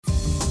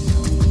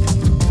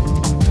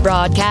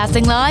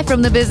Broadcasting live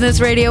from the Business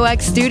Radio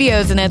X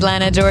studios in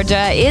Atlanta,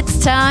 Georgia, it's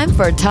time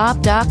for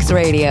Top Docs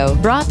Radio,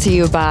 brought to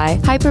you by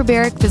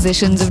Hyperbaric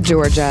Physicians of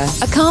Georgia,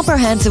 a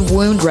comprehensive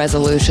wound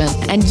resolution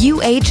and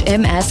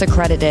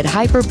UHMS-accredited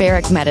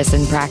hyperbaric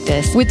medicine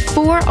practice with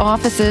 4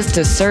 offices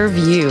to serve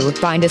you.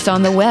 Find us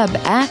on the web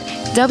at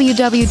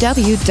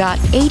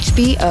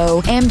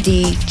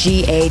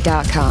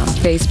www.hbomdga.com,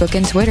 Facebook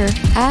and Twitter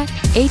at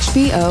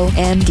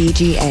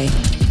hbomdga.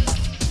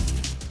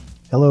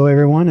 Hello,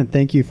 everyone, and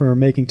thank you for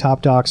making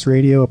Top Docs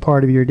Radio a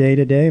part of your day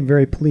today. I'm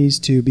very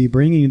pleased to be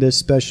bringing you this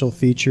special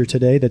feature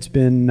today that's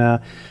been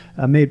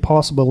made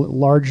possible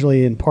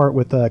largely in part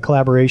with a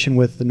collaboration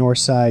with the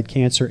Northside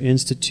Cancer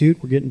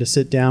Institute. We're getting to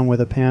sit down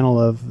with a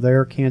panel of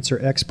their cancer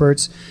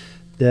experts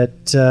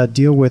that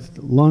deal with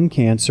lung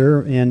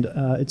cancer, and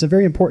it's a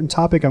very important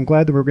topic. I'm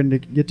glad that we're going to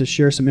get to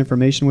share some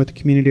information with the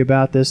community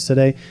about this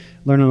today,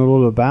 learning a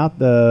little bit about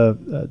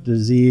the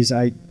disease.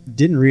 I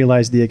didn't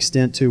realize the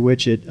extent to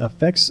which it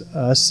affects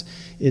us.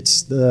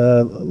 It's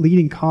the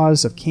leading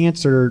cause of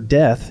cancer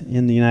death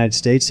in the United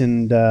States,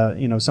 and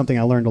something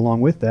I learned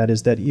along with that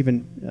is that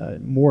even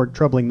more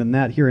troubling than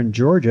that, here in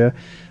Georgia,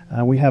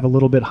 we have a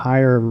little bit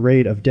higher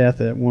rate of death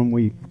when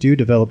we do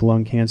develop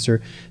lung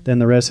cancer than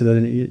the rest of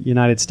the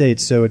United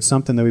States. So it's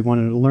something that we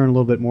wanted to learn a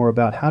little bit more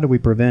about. How do we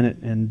prevent it,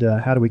 and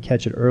how do we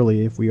catch it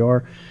early if we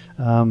are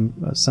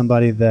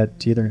somebody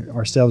that either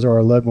ourselves or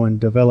our loved one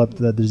developed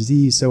the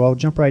disease? So I'll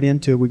jump right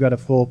into it. We've got a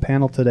full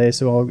panel today,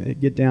 so I'll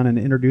get down and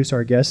introduce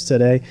our guests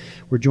today.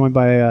 We're joined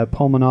by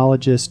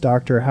pulmonologist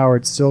Dr.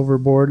 Howard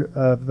Silverboard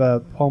of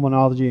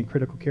Pulmonology and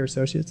Critical Care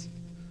Associates.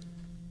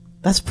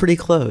 That's pretty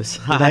close.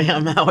 Hi,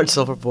 I'm Howard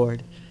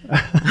Silverboard.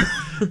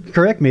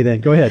 Correct me then.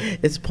 Go ahead.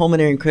 It's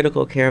Pulmonary and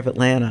Critical Care of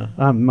Atlanta.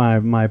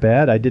 My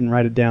bad. I didn't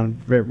write it down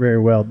very, very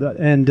well.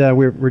 And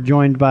we're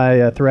joined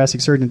by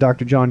thoracic surgeon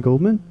Dr. John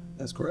Goldman.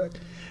 That's correct.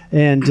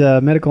 And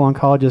medical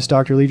oncologist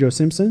Dr. Lejo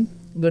Simpson.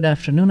 Good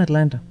afternoon,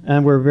 Atlanta.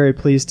 And we're very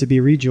pleased to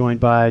be rejoined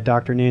by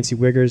Dr. Nancy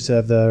Wiggers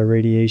of the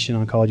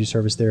Radiation Oncology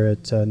Service there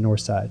at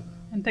Northside.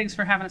 And thanks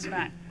for having us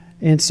back.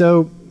 And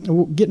so,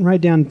 getting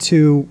right down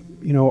to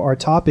our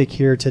topic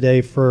here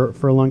today for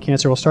lung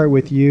cancer, we'll start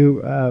with you,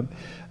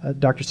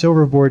 Dr.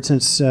 Silverboard,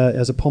 since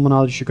as a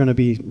pulmonologist you're going to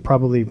be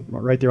probably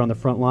right there on the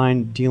front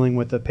line dealing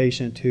with a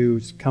patient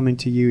who's coming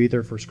to you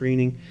either for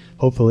screening,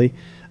 hopefully,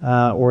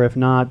 or if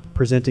not,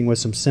 presenting with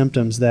some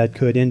symptoms that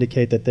could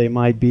indicate that they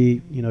might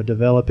be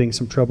developing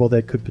some trouble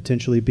that could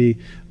potentially be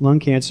lung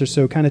cancer.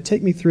 So kind of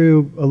take me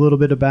through a little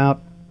bit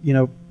about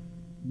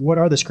what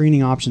are the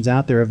screening options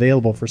out there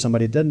available for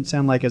somebody. It doesn't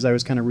sound like, as I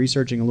was kind of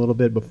researching a little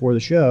bit before the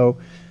show,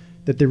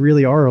 that there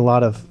really are a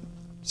lot of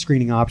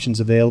screening options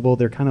available.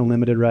 They're kind of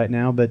limited right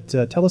now, but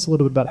tell us a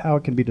little bit about how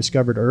it can be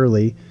discovered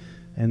early,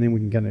 and then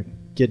we can kind of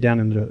get down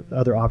into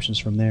other options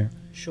from there.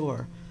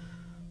 Sure.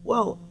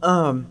 Well,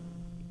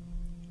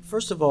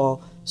 first of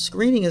all,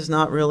 screening is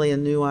not really a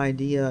new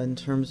idea in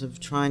terms of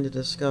trying to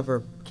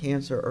discover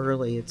cancer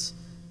early. It's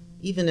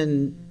even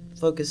in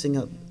focusing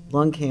on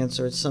lung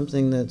cancer, it's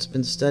something that's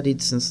been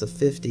studied since the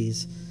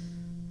 50s.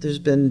 There's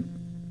been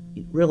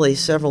really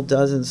several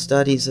dozen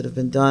studies that have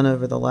been done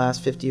over the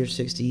last 50 or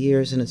 60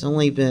 years, and it's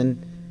only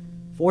been,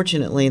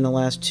 fortunately, in the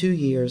last 2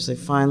 years, they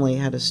finally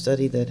had a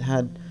study that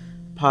had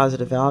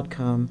positive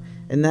outcome,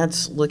 and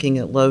that's looking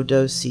at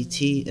low-dose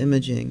CT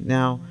imaging.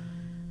 Now,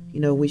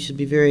 we should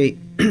be very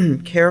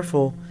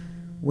careful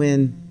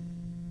when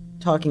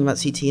talking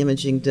about CT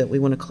imaging, that we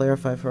want to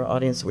clarify for our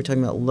audience that we're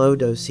talking about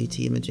low-dose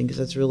CT imaging, because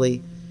that's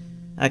really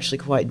actually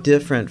quite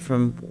different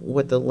from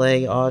what the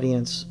lay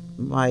audience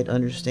might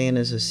understand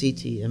as a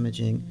CT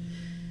imaging.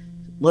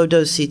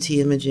 Low-dose CT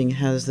imaging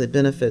has the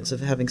benefits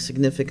of having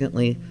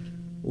significantly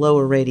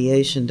lower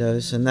radiation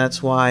dose, and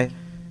that's why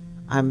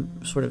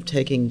I'm sort of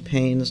taking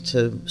pains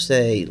to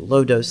say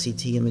low-dose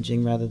CT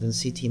imaging rather than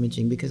CT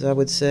imaging, because I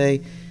would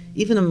say,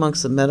 even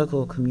amongst the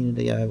medical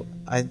community,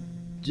 I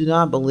do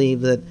not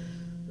believe that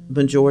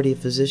the majority of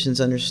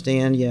physicians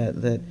understand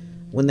yet that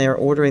when they're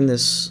ordering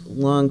this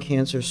lung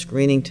cancer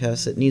screening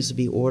test, it needs to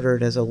be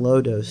ordered as a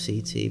low-dose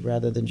CT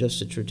rather than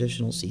just a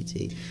traditional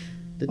CT.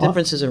 The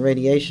differences in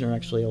radiation are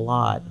actually a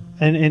lot.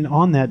 And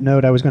on that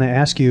note, I was going to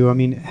ask you,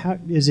 how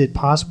is it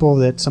possible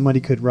that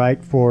somebody could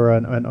write for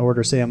an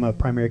order, say I'm a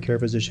primary care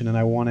physician and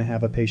I want to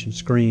have a patient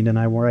screened, and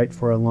I write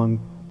for a lung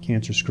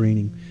cancer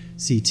screening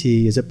CT.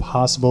 Is it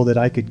possible that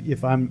I could,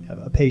 if I'm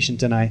a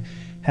patient and I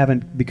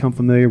haven't become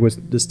familiar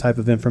with this type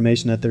of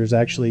information, that there's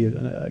actually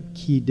a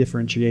key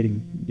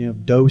differentiating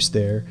dose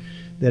there,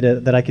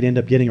 that I could end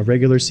up getting a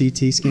regular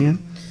CT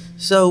scan?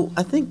 So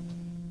I think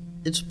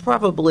it's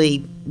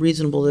probably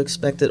reasonable to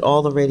expect that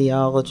all the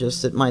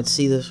radiologists that might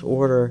see this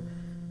order,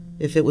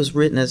 if it was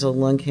written as a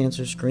lung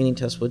cancer screening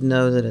test, would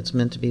know that it's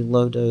meant to be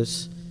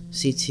low-dose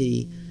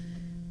CT.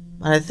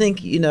 And I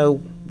think,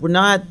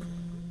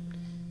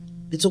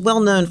 it's a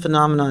well-known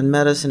phenomenon in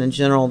medicine in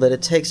general that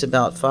it takes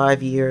about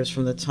 5 years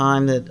from the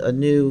time that a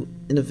new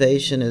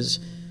innovation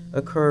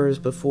occurs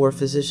before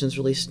physicians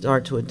really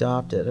start to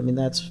adopt it.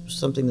 That's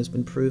something that's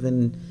been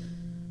proven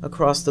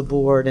across the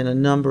board in a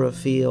number of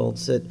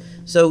fields.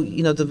 So,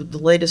 the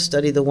latest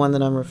study, the one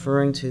that I'm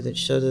referring to that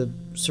showed a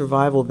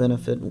survival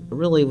benefit,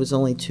 really was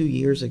only 2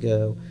 years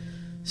ago.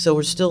 So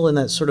we're still in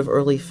that sort of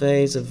early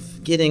phase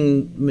of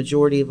getting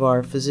majority of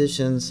our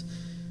physicians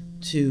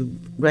to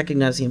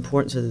recognize the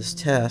importance of this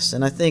test.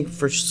 And I think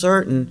for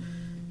certain,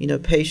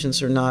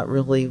 patients are not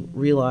really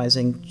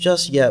realizing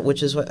just yet,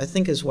 which is what I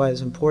think is why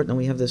it's important that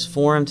we have this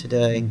forum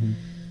today,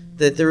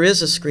 that there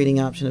is a screening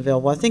option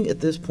available. I think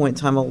at this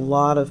point in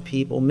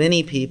time,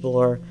 many people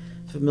are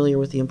familiar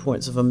with the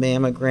importance of a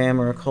mammogram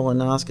or a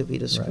colonoscopy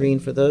to screen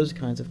for those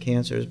kinds of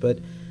cancers, but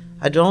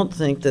I don't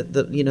think that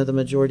the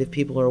majority of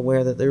people are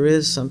aware that there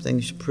is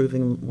something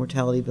proving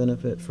mortality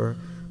benefit for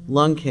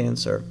lung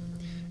cancer.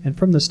 And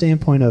from the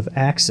standpoint of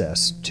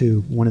access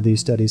to one of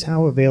these studies,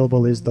 how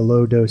available is the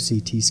low-dose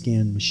CT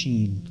scan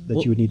machine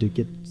that you would need to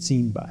get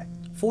seen by?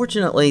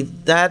 Fortunately,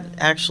 that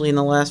actually in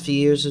the last few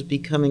years is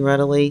becoming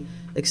readily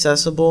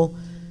accessible.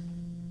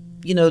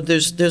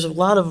 There's a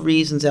lot of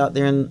reasons out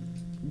there and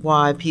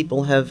why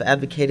people have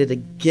advocated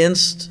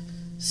against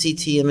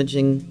CT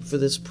imaging for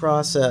this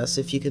process.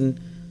 If you can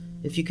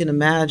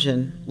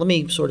imagine, let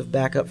me sort of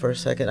back up for a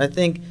second. I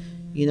think,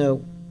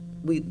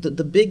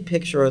 the big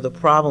picture or the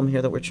problem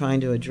here that we're trying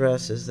to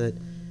address is that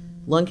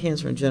lung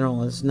cancer in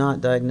general is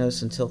not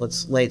diagnosed until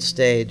it's late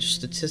stage.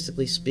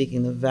 Statistically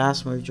speaking, the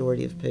vast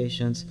majority of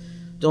patients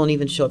don't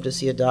even show up to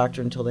see a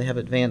doctor until they have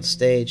advanced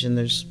stage, and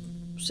there's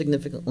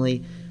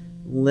significantly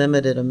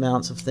limited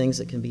amounts of things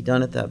that can be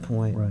done at that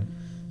point. Right.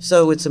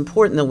 So it's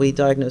important that we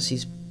diagnose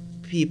these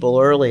people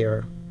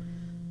earlier.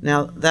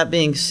 Now, that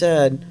being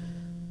said,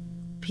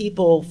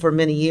 people for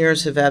many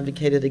years have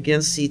advocated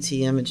against CT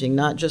imaging,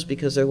 not just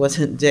because there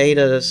wasn't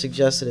data to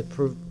suggest that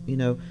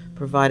it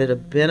provided a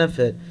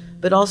benefit,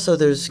 but also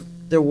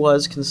there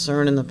was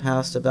concern in the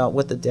past about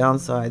what the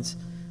downsides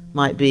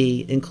might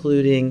be,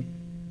 including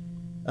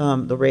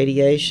the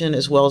radiation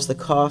as well as the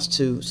cost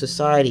to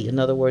society. In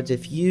other words,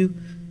 if you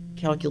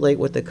calculate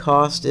what the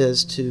cost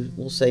is to,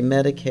 we'll say,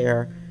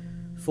 Medicare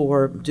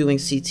for doing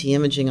CT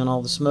imaging on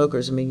all the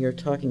smokers, you're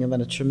talking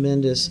about a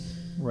tremendous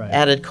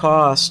added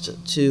cost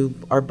to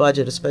our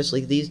budget,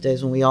 especially these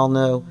days when we all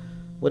know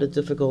what a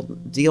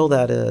difficult deal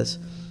that is.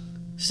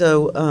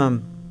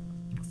 So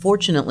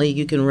fortunately,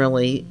 you can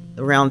really,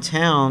 around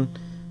town,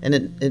 and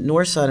at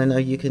Northside I know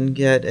you can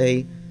get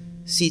a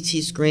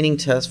CT screening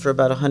test for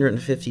about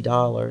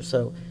 $150.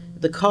 So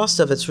the cost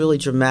of it's really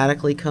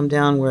dramatically come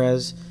down,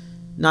 whereas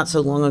not so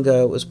long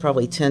ago it was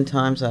probably 10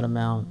 times that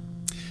amount.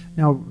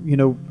 Now,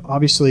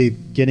 obviously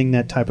getting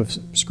that type of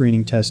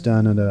screening test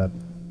done at a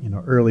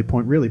early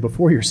point, really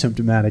before you're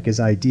symptomatic, is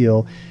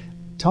ideal.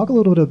 Talk a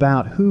little bit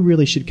about who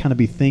really should kind of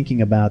be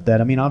thinking about that.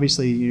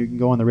 Obviously you can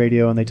go on the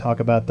radio and they talk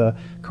about the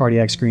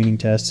cardiac screening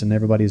tests and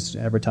everybody's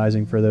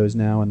advertising for those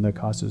now and the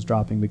cost is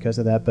dropping because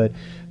of that. But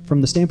from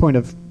the standpoint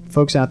of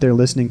folks out there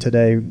listening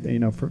today,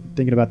 for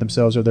thinking about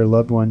themselves or their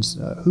loved ones,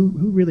 who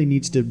really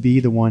needs to be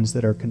the ones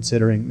that are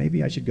considering,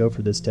 maybe I should go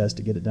for this test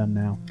to get it done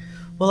now?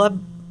 Well,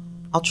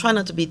 I'll try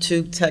not to be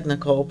too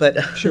technical, but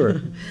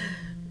sure.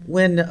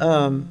 When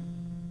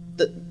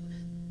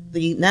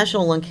the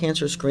National Lung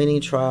Cancer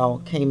Screening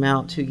Trial came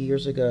out 2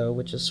 years ago,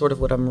 which is sort of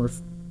what I'm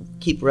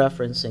keep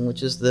referencing,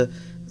 which is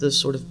the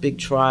sort of big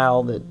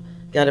trial that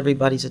got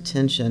everybody's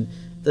attention.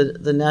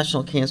 The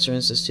National Cancer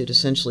Institute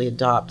essentially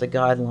adopted the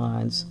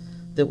guidelines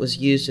that was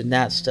used in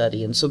that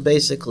study. And so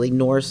basically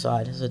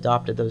Northside has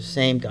adopted those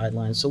same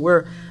guidelines. So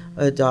we're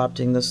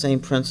adopting the same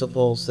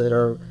principles that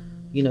are,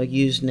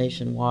 used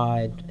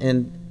nationwide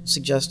and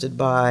suggested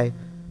by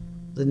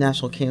the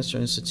National Cancer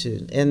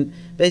Institute. And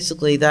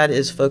basically that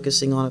is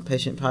focusing on a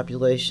patient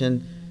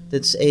population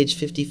that's age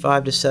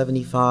 55 to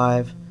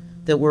 75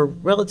 that were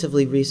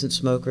relatively recent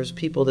smokers,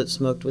 people that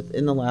smoked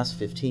within the last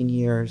 15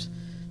 years,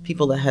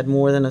 people that had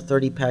more than a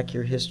 30-pack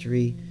year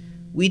history.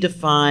 We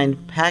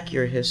define pack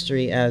year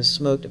history as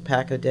smoked a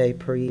pack a day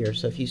per year.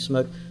 So if you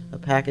smoke a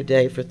pack a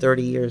day for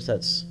 30 years,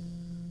 that's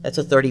a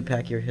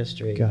 30-pack year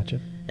history. Gotcha.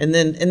 And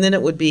then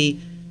it would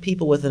be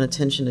people with an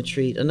intention to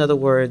treat. In other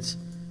words,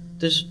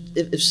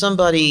 if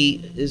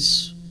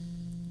somebody's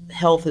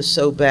health is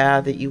so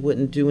bad that you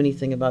wouldn't do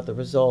anything about the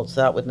results,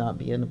 that would not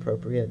be an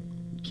appropriate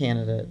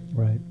candidate.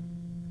 Right.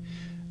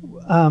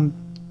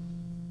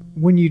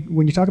 When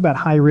you talk about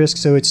high risk,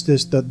 so it's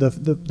this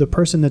the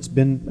person that's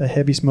been a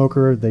heavy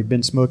smoker, they've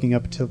been smoking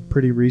up until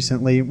pretty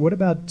recently. What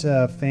about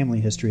family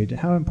history?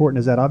 How important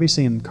is that?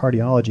 Obviously in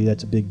cardiology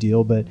that's a big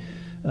deal, but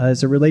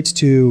as it relates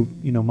to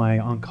my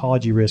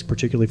oncology risk,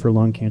 particularly for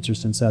lung cancer,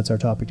 since that's our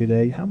topic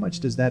today, how much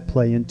does that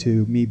play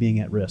into me being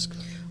at risk?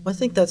 Well, I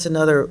think that's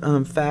another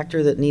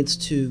factor that needs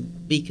to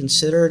be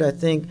considered. I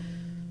think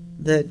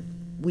that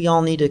we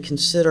all need to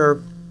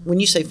consider, when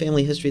you say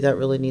family history, that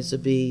really needs to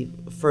be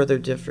further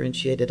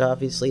differentiated.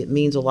 Obviously, it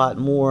means a lot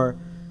more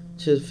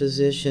to the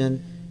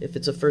physician if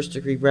it's a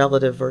first-degree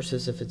relative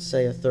versus if it's,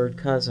 say, a third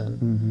cousin.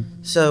 Mm-hmm.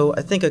 So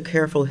I think a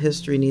careful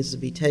history needs to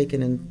be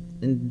taken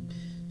and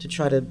to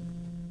try to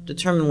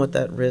determine what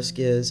that risk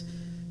is.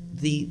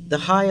 The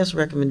highest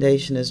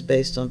recommendation is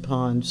based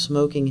upon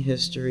smoking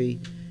history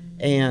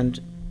and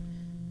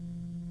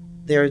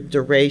their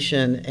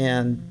duration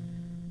and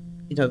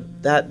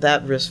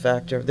that risk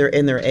factor,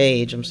 their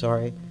age, I'm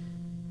sorry.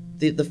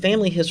 The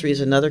family history is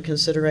another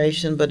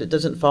consideration, but it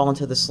doesn't fall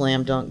into the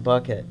slam dunk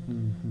bucket.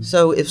 Mm-hmm.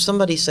 So if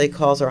somebody, say,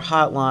 calls our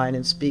hotline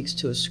and speaks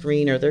to a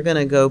screener, they're going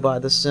to go by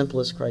the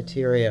simplest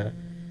criteria.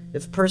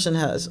 If a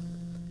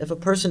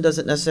person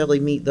doesn't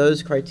necessarily meet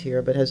those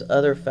criteria but has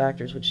other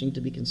factors which need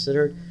to be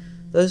considered,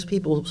 those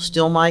people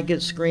still might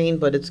get screened,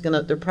 but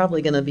they're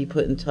probably going to be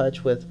put in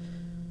touch with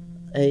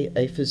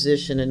a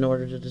physician in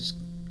order to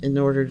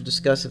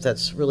discuss if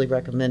that's really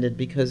recommended,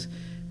 because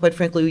quite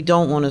frankly we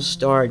don't want to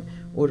start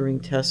ordering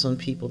tests on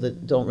people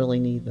that don't really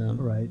need them.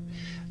 Right.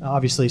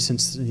 Obviously,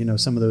 since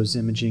some of those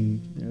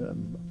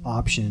imaging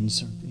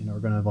options are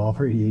going to involve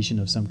radiation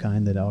of some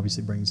kind, that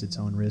obviously brings its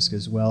own risk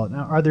as well.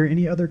 Now, are there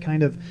any other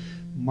kind of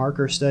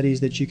marker studies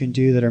that you can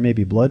do that are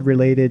maybe blood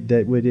related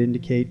that would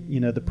indicate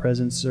the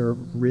presence or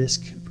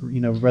risk,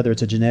 whether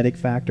it's a genetic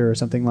factor or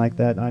something like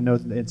that? I know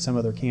that in some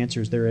other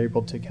cancers they're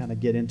able to kind of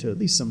get into at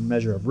least some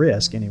measure of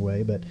risk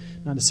anyway, but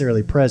not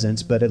necessarily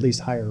presence, but at least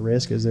higher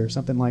risk. Is there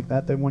something like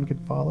that one could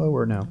follow,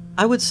 or no?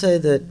 I would say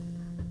that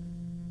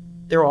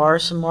there are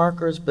some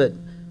markers, but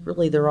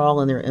really they're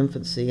all in their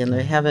infancy, and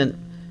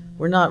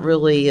we're not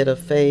really at a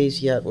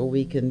phase yet where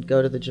we can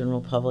go to the general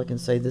public and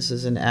say this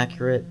is an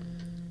accurate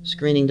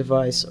screening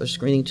device or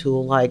screening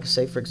tool, like,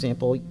 say, for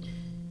example,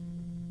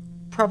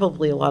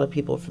 probably a lot of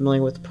people are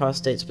familiar with the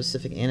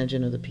prostate-specific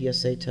antigen or the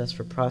PSA test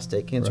for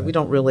prostate cancer. Right. We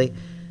don't really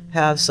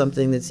have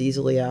something that's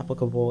easily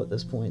applicable at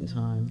this point in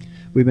time.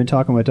 We've been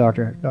talking with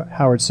Dr.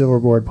 Howard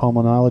Silverboard,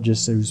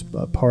 pulmonologist, who's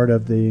part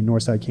of the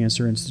Northside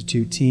Cancer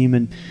Institute team,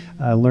 and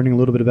learning a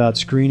little bit about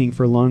screening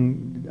for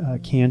lung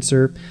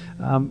cancer.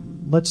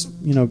 Let's,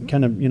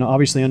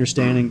 obviously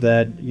understanding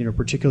that,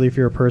 particularly if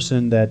you're a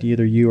person that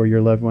either you or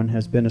your loved one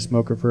has been a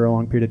smoker for a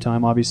long period of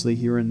time, obviously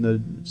here in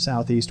the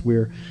Southeast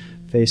we're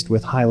faced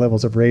with high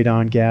levels of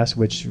radon gas,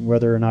 which,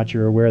 whether or not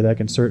you're aware, that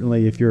can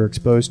certainly, if you're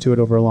exposed to it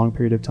over a long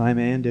period of time,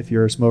 and if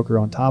you're a smoker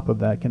on top of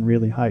that, can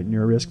really heighten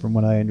your risk, from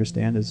what I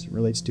understand, as it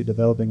relates to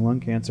developing lung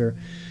cancer.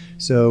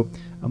 So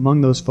among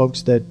those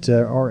folks that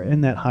are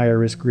in that higher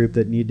risk group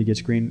that need to get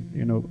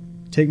screened,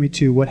 take me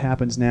to what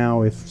happens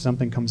now if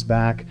something comes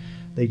back.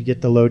 They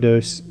get the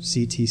low-dose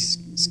CT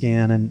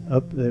scan, and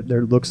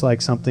there looks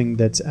like something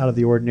that's out of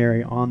the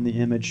ordinary on the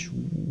image.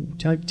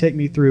 Take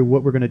me through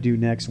what we're going to do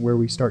next, and where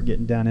we start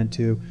getting down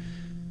into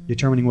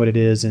determining what it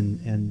is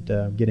and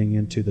getting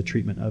into the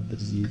treatment of the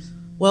disease.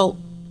 Well,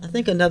 I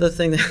think another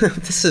thing that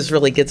this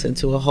really gets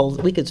into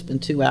we could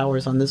spend 2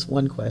 hours on this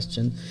one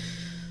question.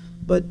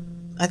 But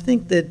I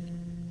think that,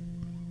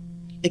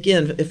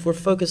 again, if we're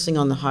focusing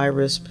on the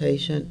high-risk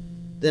patient,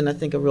 then I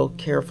think a real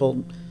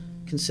careful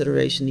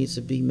consideration needs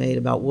to be made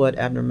about what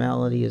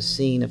abnormality is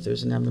seen, if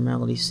there's an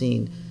abnormality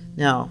seen.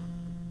 Now,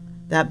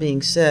 that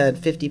being said,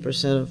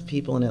 50% of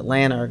people in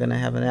Atlanta are going to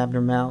have an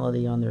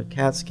abnormality on their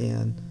CAT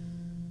scan,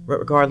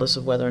 regardless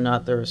of whether or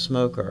not they're a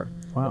smoker.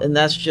 Wow. And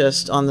that's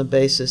just on the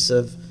basis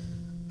of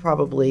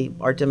probably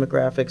our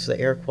demographics, the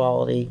air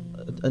quality,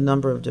 a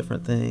number of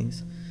different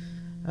things.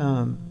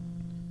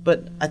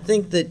 But I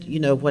think that,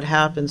 what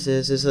happens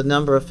is a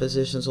number of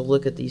physicians will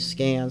look at these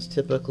scans.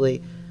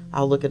 Typically,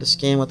 I'll look at a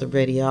scan with a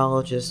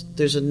radiologist.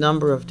 There's a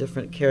number of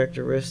different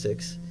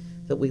characteristics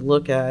that we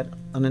look at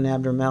on an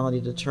abnormality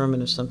to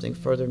determine if something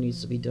further needs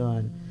to be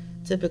done.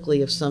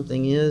 Typically, if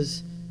something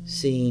is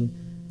seen,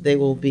 they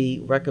will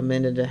be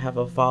recommended to have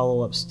a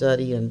follow-up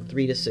study in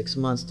 3 to 6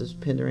 months,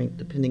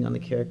 depending on the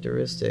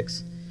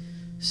characteristics.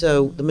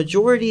 So the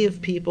majority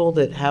of people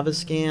that have a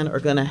scan are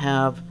going to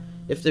have,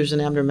 if there's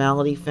an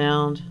abnormality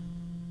found,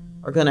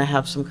 are going to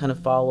have some kind of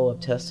follow-up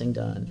testing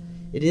done.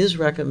 It is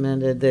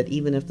recommended that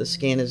even if the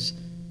scan is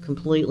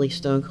completely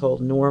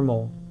stone-cold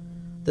normal,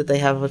 that they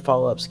have a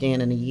follow-up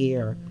scan in a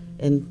year.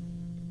 And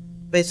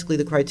basically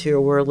the criteria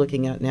we're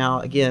looking at now,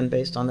 again,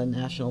 based on the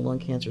National Lung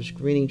Cancer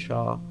Screening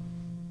Trial,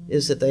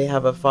 is that they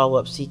have a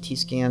follow-up CT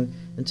scan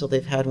until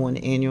they've had one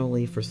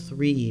annually for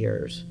 3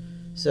 years.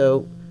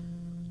 So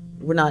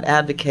we're not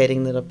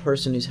advocating that a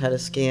person who's had a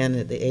scan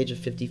at the age of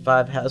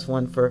 55 has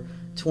one for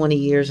 20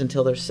 years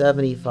until they're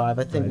 75.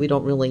 I think Right. We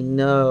don't really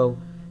know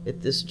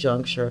at this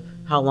juncture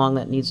how long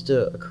that needs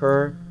to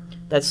occur.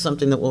 That's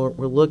something that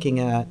we're looking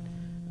at.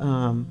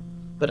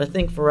 But I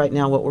think for right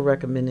now, what we're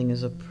recommending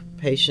is a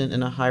patient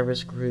in a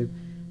high-risk group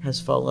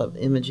has follow-up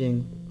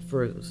imaging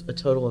for a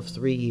total of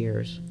 3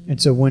 years. And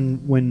so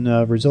when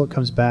result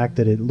comes back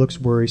that it looks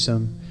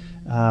worrisome,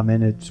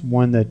 and it's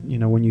one that,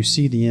 when you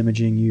see the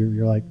imaging,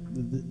 you're like,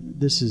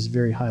 this is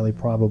very highly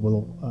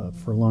probable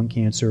for lung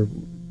cancer.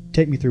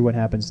 Take me through what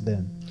happens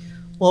then.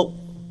 Well,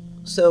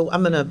 so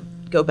I'm going to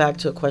go back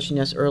to a question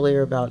you asked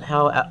earlier about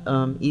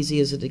how easy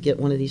is it to get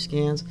one of these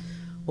scans.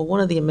 Well, one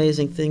of the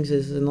amazing things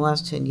is in the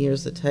last 10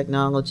 years, the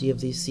technology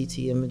of these CT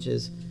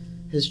images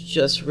has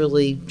just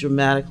really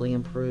dramatically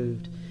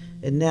improved.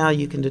 And now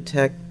you can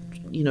detect,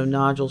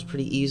 nodules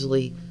pretty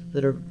easily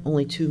that are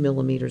only 2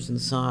 millimeters in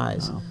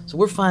size. Wow. So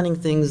we're finding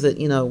things that,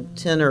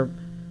 10 or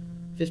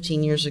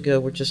 15 years ago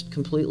were just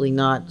completely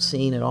not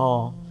seen at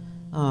all.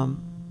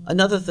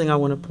 Another thing I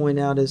want to point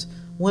out is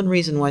one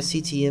reason why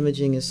CT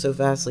imaging is so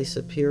vastly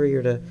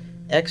superior to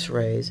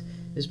X-rays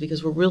is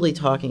because we're really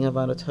talking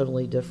about a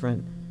totally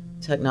different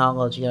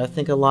technology. I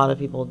think a lot of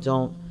people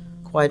don't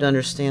quite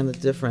understand the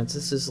difference.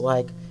 This is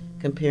like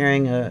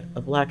comparing a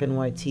black and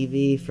white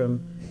TV from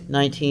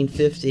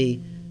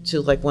 1950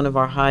 to like one of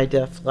our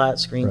high-def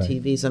flat-screen Right.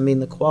 TVs. I mean,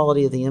 the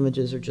quality of the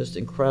images are just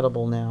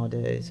incredible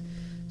nowadays.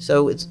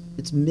 So it's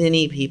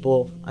many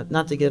people,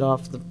 not to get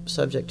off the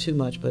subject too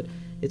much, but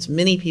it's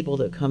many people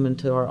that come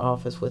into our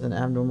office with an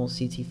abnormal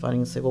CT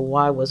finding and say, well,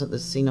 why wasn't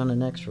this seen on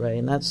an X-ray?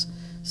 And that's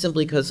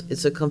simply because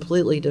it's a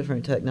completely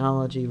different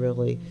technology,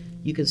 really.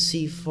 You can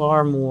see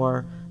far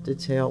more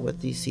detail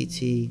with the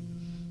CT.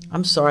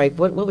 I'm sorry,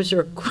 what was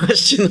your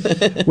question?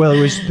 Well, it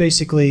was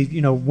basically,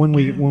 when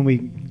we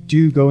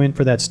do go in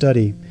for that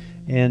study,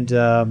 and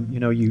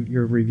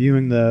you're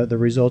reviewing the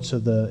results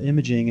of the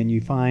imaging, and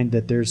you find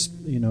that there's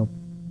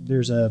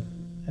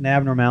an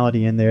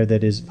abnormality in there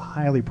that is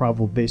highly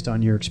probable, based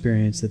on your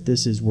experience, that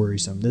this is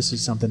worrisome. This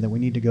is something that we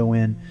need to go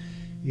in,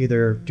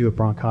 either do a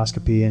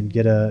bronchoscopy and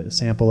get a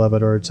sample of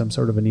it, or some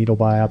sort of a needle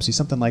biopsy,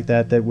 something like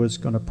that was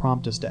going to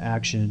prompt us to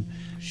action,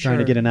 trying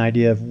to Sure. get an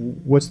idea of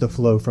what's the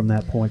flow from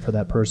that point for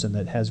that person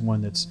that has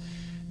one that's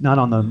not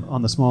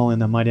on the small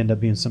end, that might end up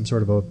being some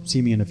sort of a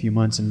see me in a few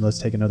months and let's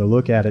take another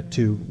look at it,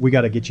 to we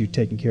got to get you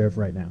taken care of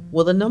right now.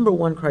 Well, the number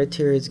one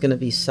criteria is going to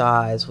be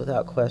size,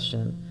 without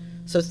question.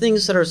 So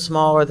things that are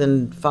smaller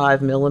than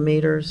 5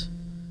 millimeters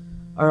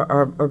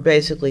are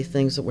basically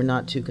things that we're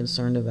not too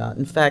concerned about.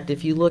 In fact,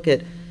 if you look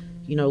at,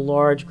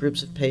 large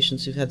groups of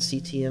patients who've had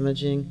CT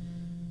imaging,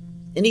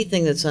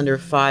 anything that's under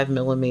 5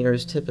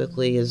 millimeters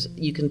typically is,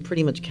 you can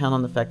pretty much count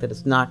on the fact that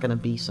it's not going to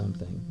be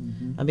something.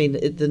 Mm-hmm. I mean,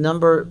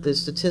 the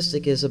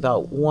statistic is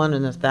about 1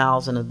 in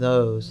 1,000 of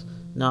those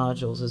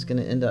nodules is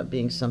going to end up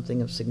being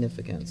something of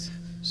significance.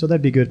 So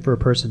that'd be good for a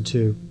person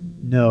to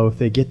know if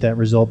they get that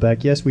result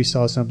back. Yes, we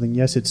saw something.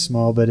 Yes, it's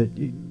small, but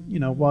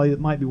while it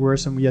might be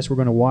worrisome, yes, we're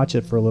going to watch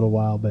it for a little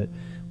while, but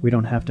we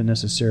don't have to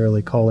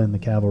necessarily call in the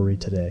cavalry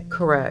today.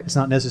 Correct. It's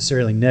not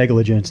necessarily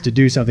negligence to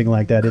do something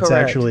like that. It's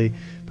Correct. actually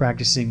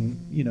practicing,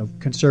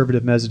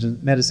 conservative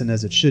medicine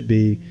as it should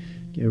be.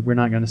 We're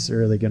not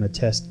necessarily going to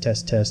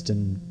test,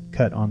 and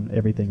cut on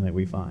everything that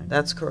we find.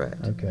 That's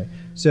correct. Okay.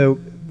 So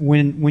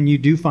when you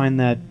do find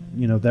that,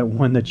 that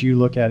one that you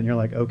look at and you're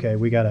like, okay,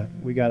 we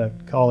gotta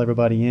call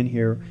everybody in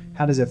here,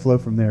 how does it flow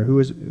from there? Who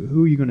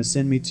are you going to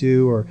send me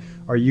to, or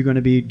are you going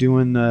to be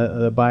doing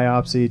the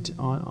biopsy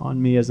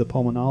on me as a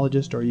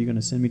pulmonologist, or are you going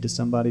to send me to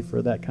somebody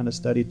for that kind of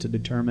study to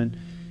determine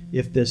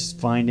if this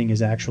finding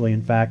is actually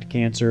in fact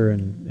cancer,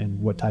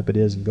 and what type it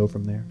is, and go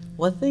from there?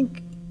 Well, I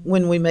think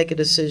when we make a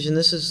decision,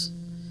 this is,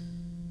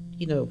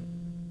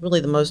 really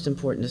the most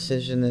important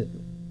decision that,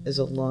 as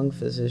a lung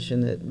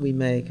physician, that we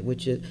make,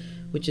 which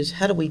is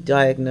how do we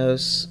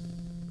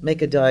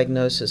make a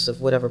diagnosis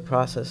of whatever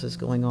process is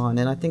going on.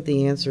 And I think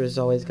the answer has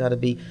always got to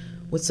be,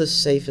 what's the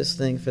safest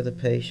thing for the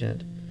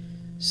patient?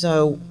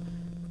 So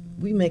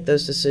we make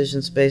those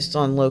decisions based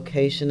on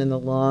location in the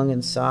lung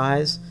and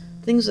size.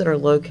 Things that are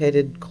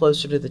located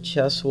closer to the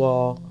chest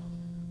wall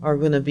are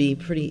going to be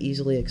pretty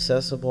easily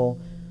accessible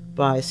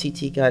by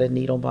CT-guided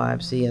needle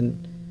biopsy.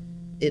 And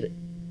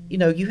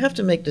you have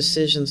to make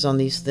decisions on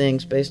these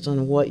things based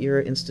on what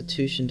your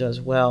institution does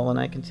well. And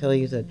I can tell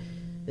you that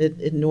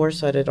at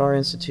Northside, at our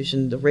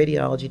institution, the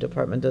radiology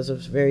department does a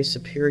very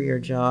superior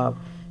job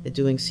at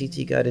doing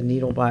CT-guided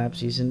needle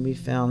biopsies, and we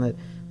found that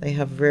they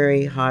have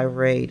very high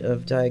rate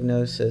of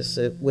diagnosis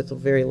with a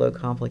very low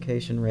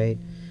complication rate.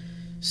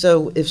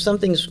 So if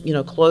something's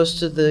close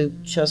to the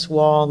chest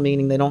wall,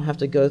 meaning they don't have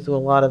to go through a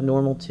lot of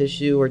normal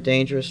tissue or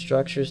dangerous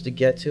structures to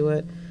get to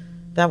it,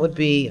 that would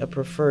be a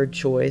preferred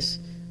choice.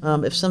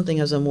 If something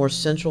has a more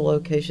central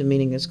location,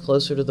 meaning it's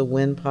closer to the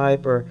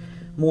windpipe or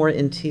more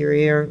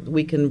interior,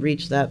 we can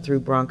reach that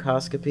through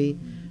bronchoscopy.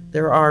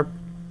 There are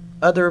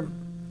other,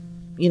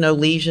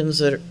 lesions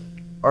that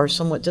are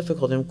somewhat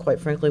difficult, and quite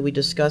frankly, we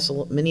discuss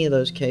many of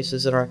those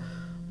cases at our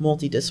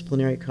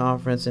multidisciplinary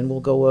conference, and we'll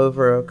go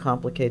over a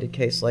complicated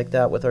case like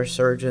that with our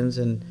surgeons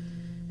and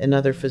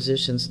other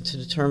physicians to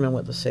determine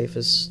what the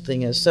safest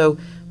thing is. So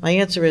my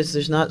answer is,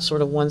 there's not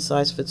sort of one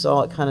size fits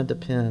all. It kind of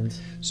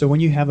depends. So when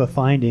you have a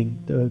finding,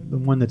 the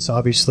one that's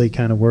obviously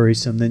kind of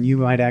worrisome, then you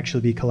might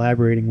actually be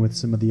collaborating with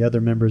some of the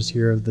other members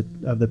here of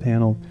the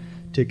panel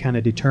to kind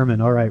of determine,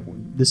 all right,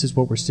 this is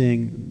what we're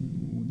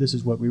seeing, this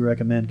is what we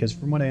recommend. Because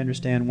from what I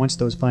understand, once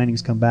those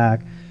findings come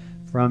back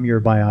from your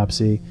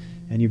biopsy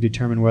and you've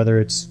determined whether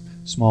it's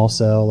small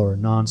cell or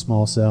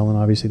non-small cell, and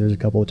obviously there's a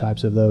couple of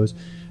types of those,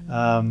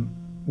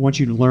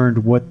 once you've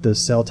learned what the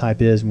cell type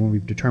is, and when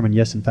we've determined,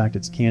 yes, in fact,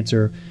 it's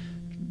cancer,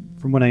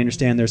 from what I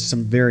understand, there's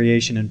some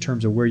variation in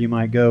terms of where you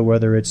might go,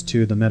 whether it's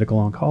to the medical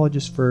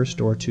oncologist first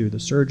or to the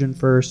surgeon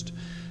first,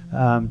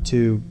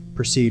 to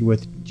proceed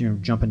with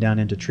jumping down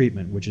into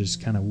treatment, which is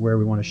kind of where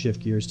we want to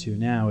shift gears to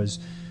now. Is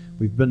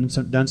we've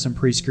done some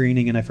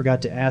pre-screening, and I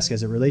forgot to ask,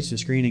 as it relates to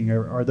screening,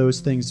 are those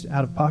things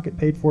out of pocket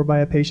paid for by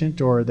a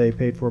patient, or are they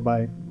paid for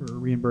by or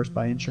reimbursed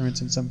by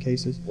insurance in some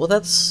cases? Well,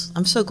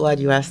 I'm so glad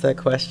you asked that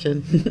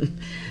question.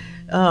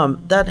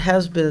 That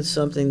has been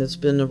something that's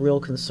been a real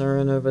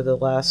concern over the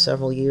last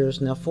several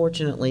years. Now,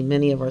 fortunately,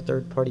 many of our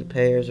third-party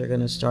payers are going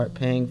to start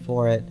paying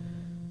for it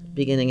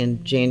beginning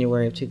in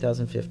January of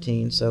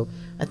 2015. So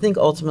I think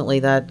ultimately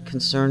that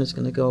concern is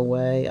going to go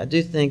away. I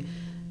do think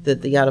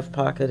that the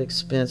out-of-pocket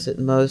expense at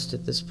most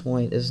at this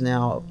point is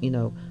now,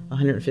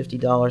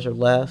 $150 or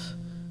less.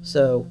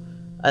 So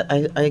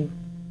I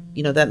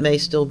that may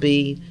still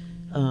be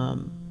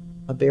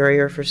a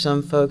barrier for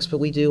some folks, but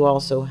we do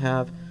also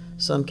have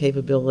some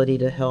capability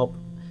to help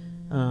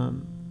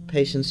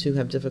patients who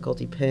have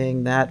difficulty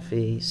paying that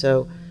fee.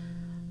 So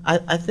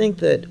I think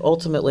that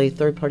ultimately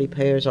third-party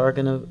payers are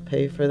going to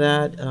pay for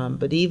that.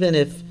 But even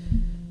if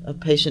a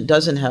patient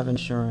doesn't have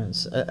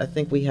insurance, I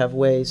think we have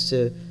ways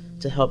to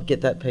help get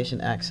that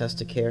patient access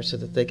to care so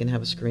that they can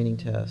have a screening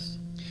test.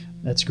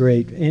 That's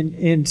great.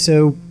 And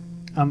so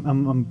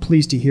I'm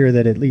pleased to hear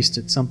that at least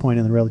at some point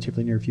in the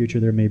relatively near future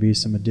there may be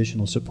some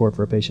additional support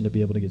for a patient to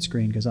be able to get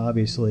screened, because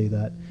obviously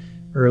that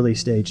early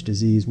stage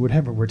disease,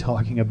 whatever we're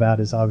talking about,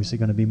 is obviously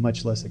going to be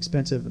much less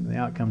expensive, and the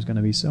outcome is going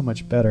to be so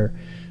much better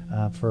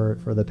for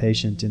the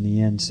patient in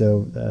the end.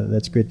 So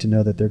that's good to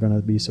know that they're going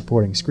to be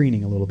supporting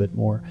screening a little bit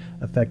more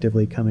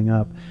effectively coming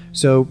up.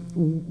 So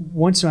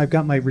once I've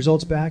got my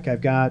results back,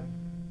 I've got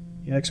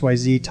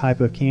XYZ type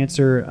of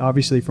cancer.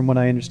 Obviously, from what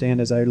I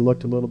understand, as I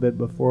looked a little bit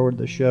before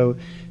the show,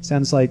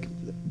 sounds like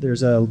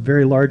there's a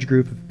very large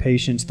group of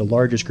patients. The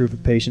largest group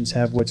of patients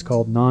have what's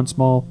called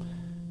non-small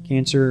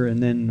cancer,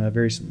 and then a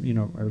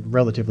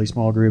relatively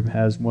small group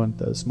has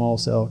the small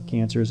cell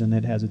cancers, and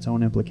it has its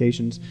own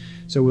implications.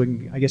 So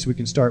I guess we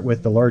can start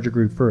with the larger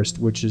group first,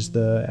 which is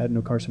the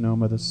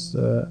adenocarcinoma,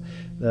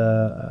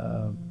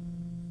 the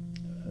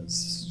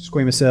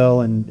squamous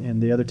cell,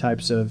 and the other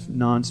types of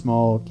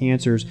non-small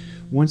cancers.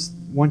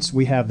 Once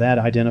we have that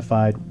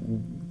identified,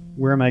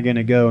 where am I going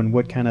to go, and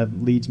what kind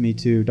of leads me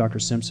to Dr.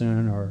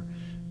 Simpson or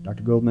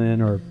Dr.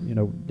 Goldman, or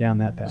down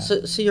that path?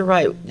 So you're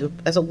right.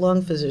 As a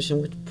lung physician,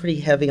 we're pretty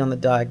heavy on the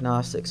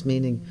diagnostics,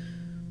 meaning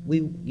we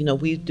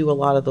do a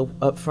lot of the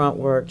upfront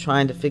work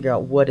trying to figure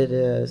out what it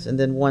is, and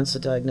then once the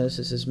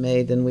diagnosis is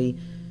made, then we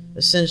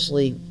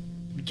essentially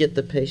get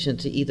the patient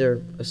to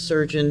either a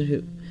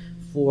surgeon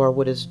for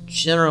what is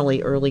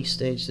generally early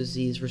stage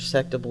disease,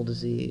 resectable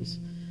disease.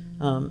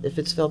 If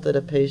it's felt that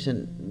a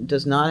patient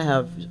does not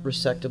have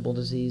resectable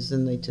disease,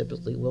 then they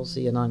typically will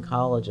see an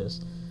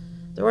oncologist.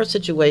 There are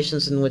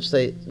situations in which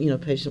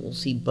patient will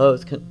see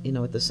both,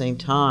 at the same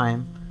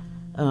time.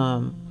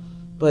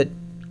 But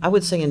I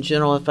would say in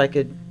general, if I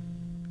could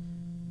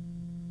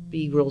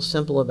be real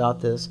simple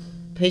about this,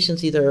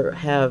 patients either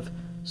have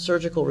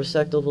surgical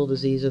resectable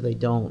disease or they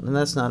don't, and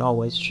that's not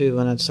always true.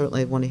 And I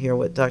certainly want to hear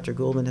what Dr.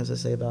 Goldman has to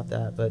say about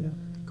that. But yeah.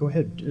 Go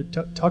ahead,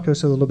 talk to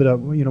us a little bit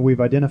of,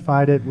 we've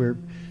identified it.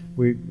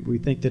 We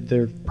think that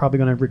they're probably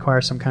going to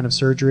require some kind of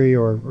surgery,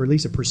 or at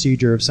least a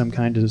procedure of some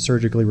kind to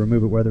surgically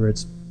remove it, whether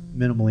it's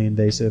minimally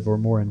invasive or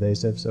more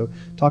invasive. So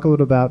talk a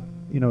little about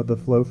the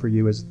flow for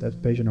you as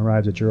that patient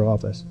arrives at your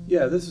office.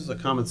 Yeah, this is a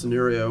common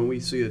scenario, and we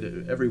see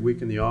it every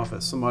week in the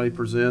office. Somebody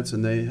presents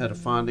and they had a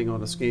finding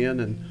on a scan,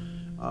 and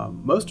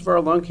most of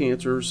our lung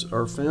cancers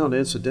are found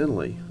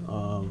incidentally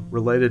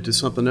related to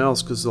something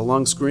else, because the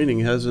lung screening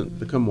hasn't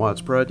become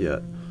widespread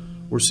yet.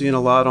 We're seeing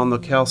a lot on the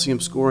calcium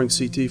scoring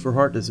CT for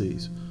heart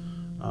disease.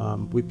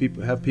 We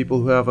have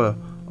people who have a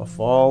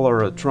fall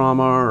or a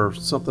trauma or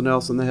something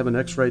else, and they have an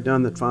x-ray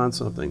done that finds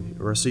something,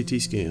 or a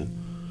CT scan.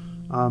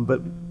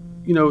 But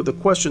the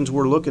questions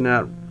we're looking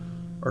at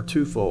are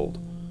twofold.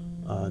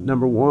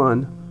 Number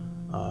one,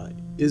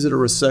 is it a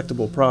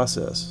resectable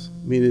process?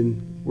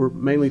 Meaning we're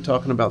mainly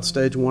talking about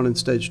stage 1 and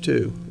stage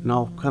 2, and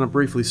I'll kind of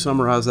briefly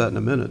summarize that in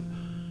a minute.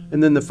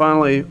 And then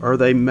finally, are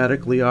they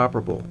medically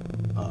operable?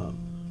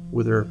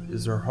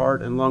 Is their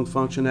heart and lung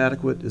function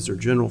adequate? Is their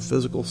general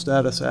physical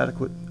status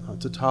adequate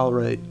to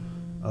tolerate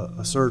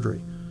a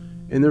surgery?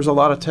 And there's a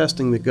lot of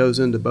testing that goes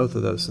into both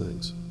of those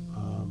things.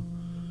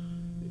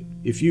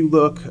 If you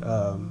look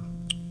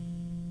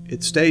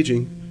at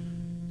staging,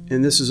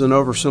 and this is an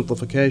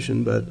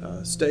oversimplification,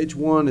 but stage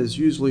 1 is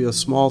usually a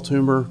small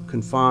tumor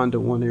confined to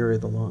one area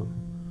of the lung.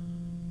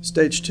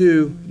 Stage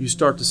 2, you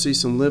start to see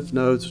some lymph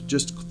nodes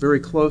just very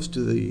close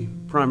to the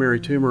primary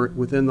tumor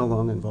within the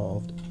lung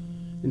involved.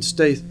 And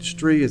stage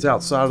 3 is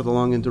outside of the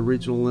lung into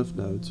regional lymph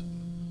nodes.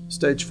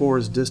 Stage 4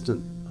 is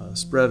distant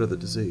spread of the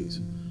disease.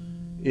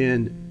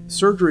 And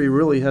surgery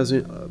really has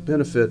a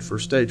benefit for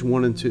stage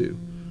 1 and 2.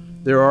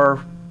 There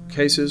are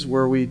cases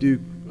where we do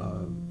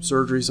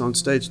surgeries on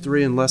stage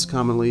 3, and less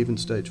commonly even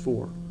stage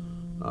 4.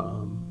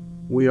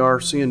 We are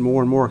seeing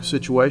more and more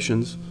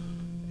situations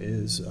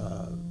as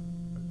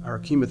our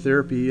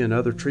chemotherapy and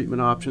other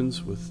treatment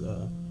options with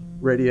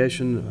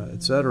radiation,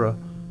 et cetera,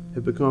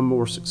 have become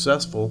more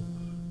successful,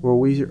 where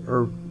we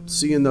are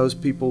seeing those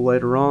people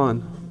later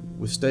on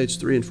with stage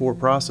 3 and 4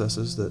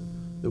 processes that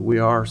we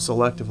are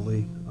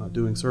selectively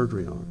doing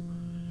surgery on.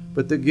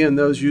 But again,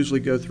 those usually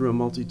go through a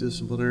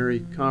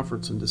multidisciplinary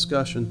conference and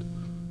discussion.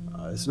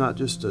 It's not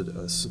just I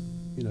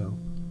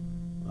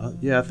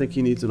think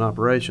he needs an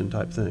operation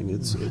type thing.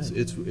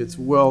 It's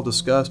well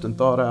discussed and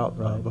thought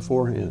out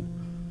beforehand.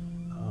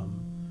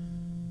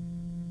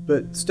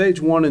 But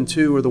stage 1 and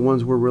 2 are the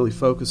ones we're really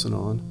focusing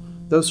on.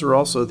 Those are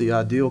also the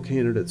ideal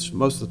candidates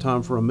most of the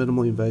time for a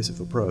minimally invasive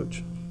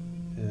approach.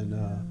 And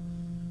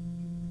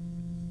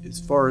as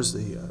far as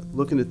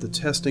looking at the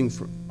testing,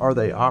 are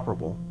they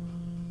operable?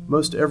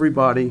 Most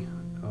everybody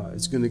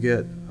is going to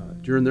get,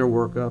 during their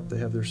workup, they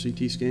have their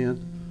CT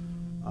scan.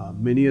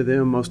 Many of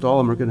them, most all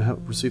of them, are going to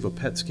receive a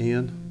PET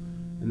scan,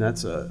 and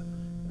that's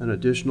an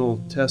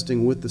additional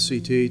testing with the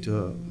CT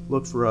to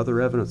look for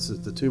other evidence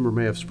that the tumor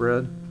may have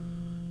spread.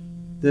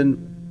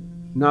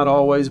 Then, not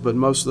always, but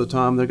most of the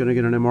time, they're going to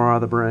get an MRI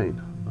of the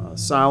brain.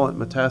 Silent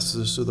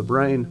metastasis to the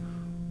brain,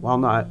 while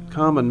not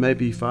common,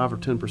 maybe 5 or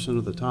 10%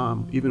 of the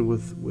time, even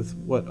with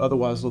what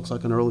otherwise looks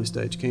like an early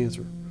stage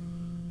cancer.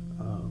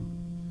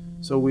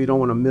 So we don't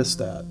want to miss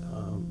that.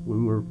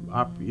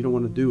 You don't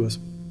want to do a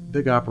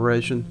big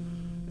operation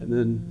and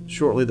then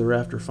shortly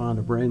thereafter find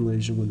a brain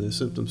lesion when the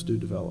symptoms do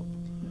develop.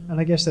 And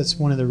I guess that's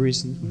one of the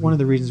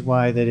reasons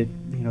why that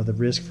the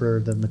risk for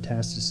the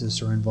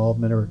metastasis or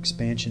involvement or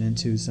expansion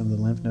into some of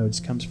the lymph nodes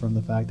comes from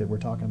the fact that we're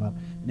talking about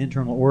an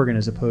internal organ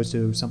as opposed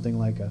to something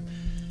like a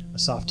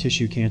soft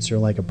tissue cancer,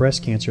 like a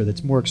breast cancer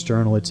that's more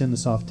external. It's in the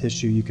soft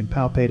tissue. You can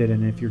palpate it,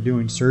 and if you're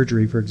doing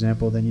surgery, for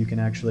example, then you can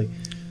actually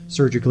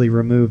surgically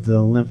remove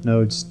the lymph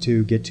nodes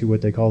to get to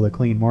what they call the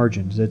clean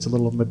margins. It's a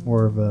little bit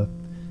more of a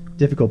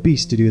difficult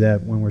beast to do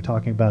that when we're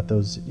talking about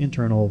those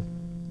internal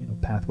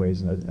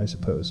pathways, I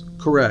suppose.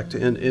 Correct.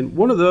 And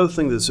one of the other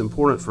things that's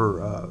important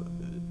for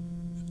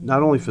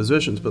not only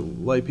physicians but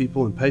lay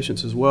people and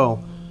patients as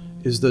well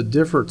is the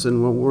difference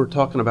in when we're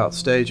talking about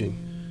staging.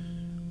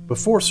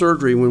 Before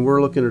surgery, when we're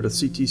looking at a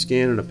CT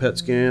scan and a PET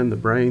scan, the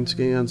brain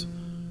scans,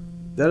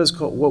 that is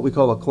what we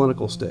call a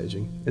clinical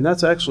staging, and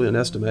that's actually an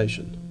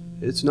estimation.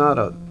 It's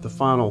not the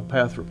final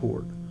path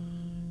report.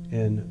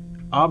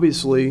 And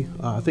obviously,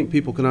 I think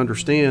people can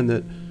understand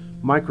that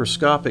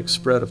microscopic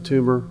spread of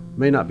tumor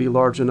may not be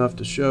large enough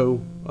to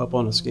show up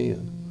on a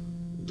scan.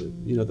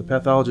 The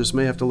pathologist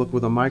may have to look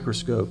with a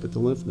microscope at the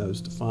lymph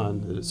nodes to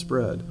find that it's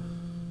spread.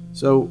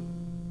 So,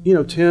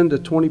 10 to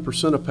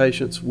 20% of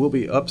patients will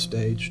be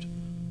upstaged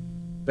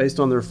based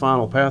on their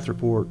final path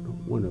report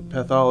when a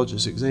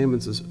pathologist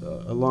examines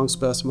a lung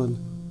specimen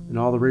and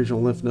all the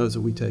regional lymph nodes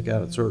that we take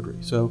out at surgery.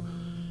 So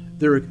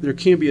there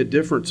can be a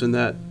difference in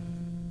that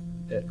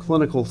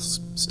clinical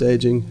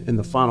staging and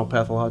the final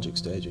pathologic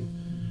staging.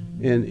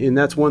 And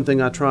that's one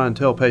thing I try and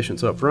tell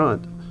patients up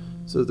front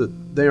so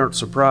that they aren't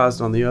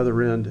surprised on the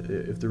other end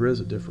if there is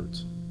a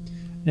difference.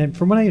 And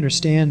from what I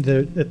understand,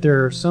 that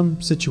there are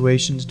some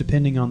situations,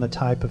 depending on the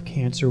type of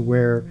cancer,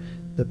 where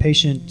the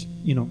patient,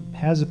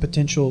 has a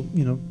potential,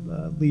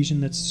 lesion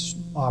that's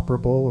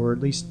operable, or at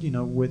least,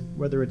 with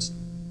whether it's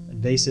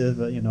invasive,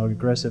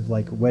 aggressive,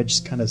 like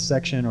wedge kind of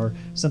section, or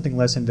something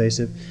less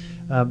invasive.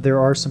 There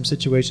are some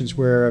situations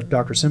where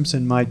Dr.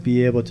 Simpson might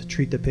be able to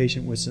treat the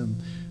patient with some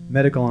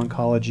medical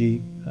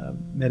oncology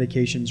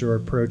medications or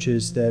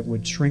approaches that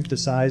would shrink the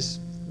size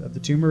of the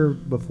tumor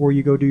before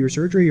you go do your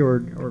surgery,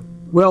 or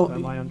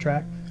am I on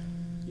track?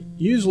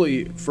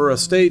 Usually for a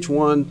stage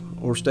 1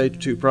 or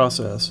stage 2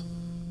 process,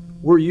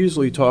 we're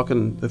usually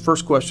talking, the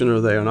first question,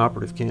 are they an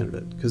operative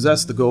candidate? Because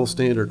that's the gold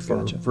standard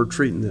for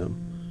treating them.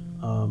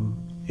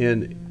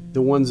 And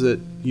the ones that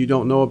you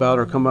don't know about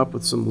or come up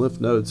with some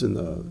lymph nodes in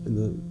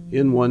the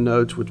N1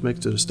 nodes, which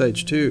makes it a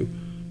stage 2,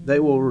 they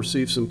will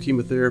receive some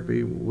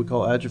chemotherapy, what we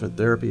call adjuvant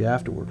therapy,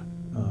 afterward.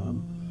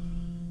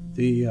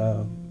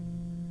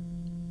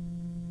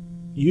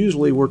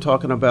 Usually we're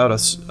talking about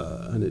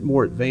a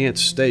more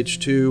advanced stage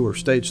 2 or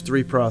stage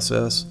 3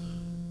 process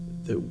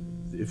that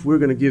if we're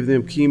going to give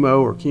them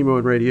chemo or chemo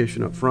and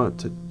radiation up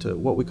front to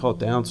what we call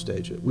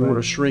downstage it. We want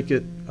to shrink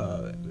it,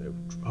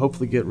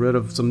 hopefully get rid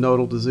of some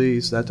nodal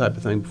disease, that type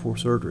of thing before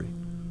surgery.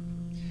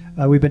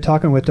 We've been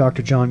talking with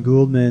Dr. John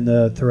Gouldman,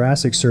 the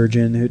thoracic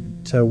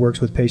surgeon who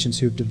works with patients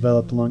who've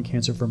developed lung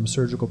cancer from a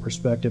surgical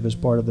perspective as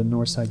part of the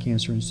Northside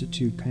Cancer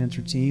Institute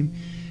cancer team.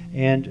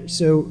 And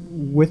so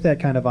with that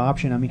kind of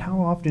option, how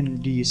often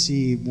do you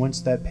see,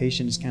 once that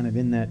patient is kind of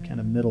in that kind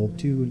of middle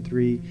 2 and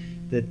 3,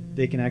 that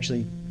they can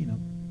actually,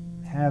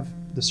 have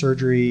the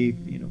surgery,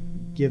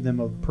 give them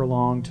a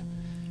prolonged,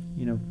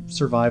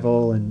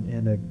 survival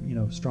and a,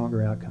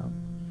 stronger outcome?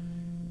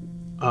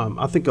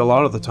 I think a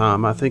lot of the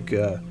time,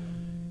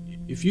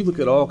 if you look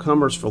at all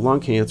comers for lung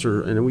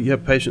cancer, and we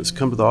have patients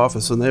come to the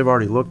office and they've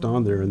already looked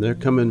on there and they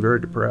come in very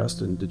depressed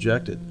and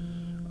dejected,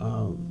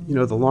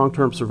 the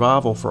long-term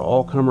survival for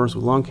all comers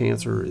with lung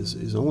cancer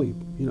is only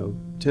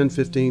 10,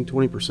 15,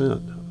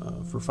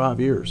 20% for 5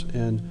 years,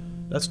 and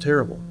that's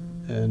terrible.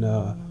 And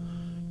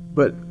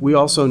but we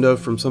also know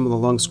from some of the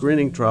lung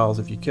screening trials,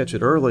 if you catch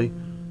it early,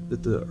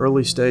 that the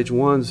early stage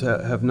 1s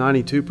have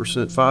 92%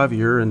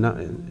 5-year and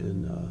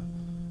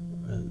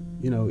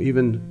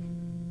even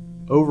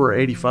over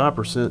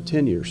 85%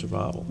 10-year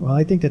survival. Well,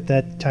 I think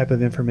that type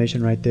of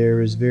information right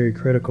there is very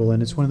critical,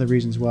 and it's one of the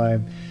reasons why I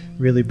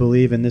really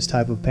believe in this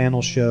type of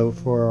panel show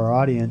for our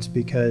audience,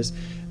 because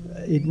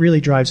it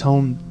really drives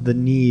home the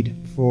need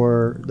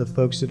for the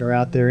folks that are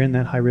out there in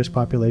that high-risk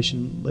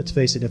population. Let's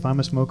face it, if I'm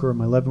a smoker or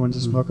my loved one's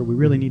a smoker, we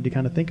really need to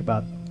kind of think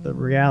about the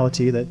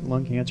reality that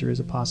lung cancer is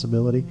a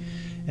possibility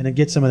and then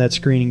get some of that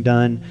screening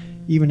done,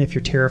 even if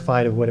you're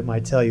terrified of what it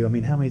might tell you. I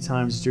mean, how many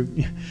times do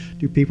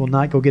people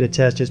not go get a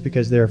test just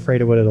because they're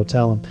afraid of what it'll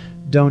tell them?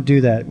 Don't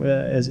do that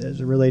as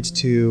it relates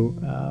to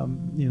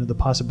the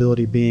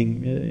possibility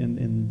being,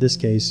 in this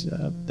case,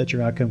 that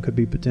your outcome could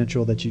be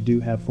potential that you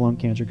do have lung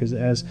cancer. Because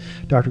as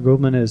Dr.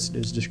 Goldman is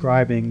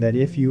describing, that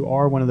if you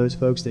are one of those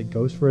folks that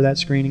goes for that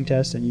screening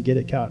test and you get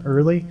it caught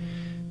early,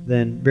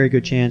 then very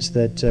good chance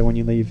that when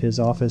you leave his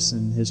office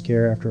and his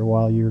care after a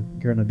while, you're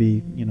going to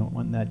be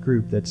on that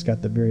group that's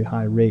got the very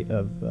high rate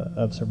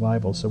of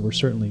survival. So we're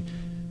certainly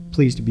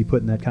pleased to be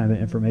putting that kind of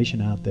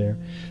information out there.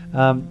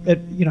 How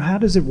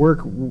does it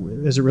work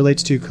as it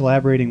relates to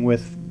collaborating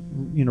with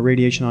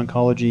radiation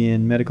oncology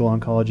and medical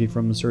oncology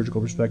from the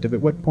surgical perspective? At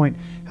what point,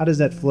 how does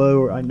that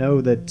flow? I know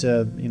that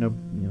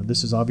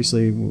this is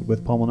obviously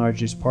with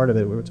pulmonology part of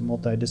it, where it's a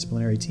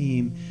multidisciplinary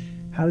team.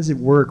 How does it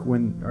work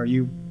when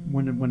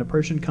a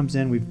person comes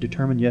in, we've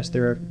determined yes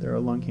they're a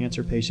lung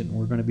cancer patient and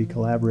we're going to be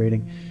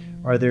collaborating.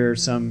 Are there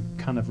some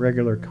kind of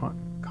regular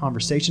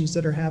conversations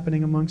that are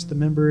happening amongst the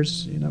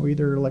members,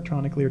 either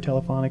electronically or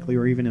telephonically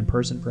or even in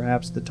person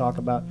perhaps, to talk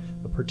about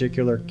a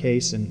particular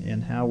case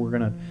and how we're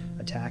going to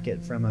attack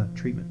it from a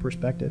treatment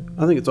perspective?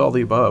 I think it's all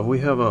the above. We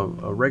have a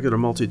regular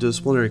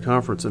multidisciplinary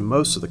conference, and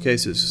most of the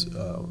cases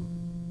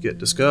get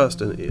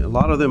discussed, and a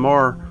lot of them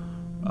are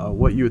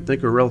what you would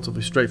think are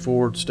relatively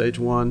straightforward, stage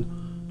 1,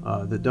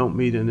 that don't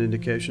meet an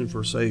indication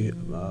for, say,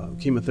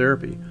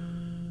 chemotherapy.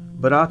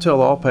 But I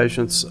tell all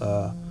patients,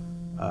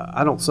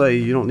 I don't say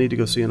you don't need to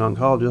go see an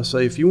oncologist. I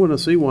say if you want to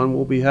see one,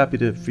 we'll be happy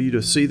for you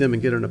to see them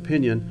and get an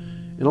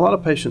opinion. And a lot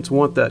of patients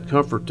want that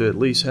comfort to at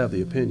least have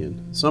the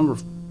opinion. Some are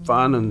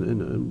fine,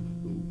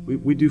 and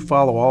we do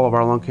follow all of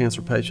our lung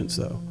cancer patients,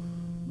 though,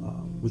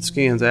 with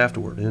scans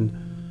afterward. And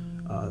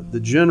the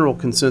general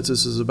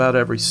consensus is about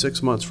every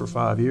 6 months for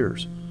 5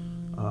 years.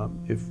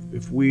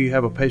 If we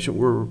have a patient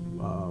we're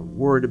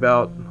worried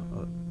about,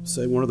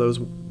 say one of those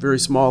very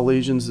small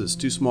lesions that's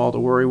too small to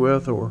worry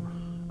with or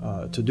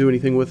to do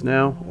anything with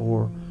now,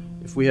 or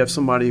if we have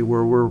somebody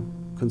where we're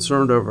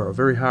concerned over a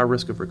very high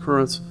risk of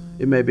recurrence,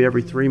 it may be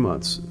every 3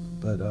 months.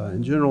 But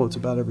in general, it's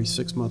about every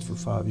 6 months for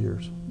 5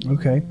 years.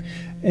 Okay.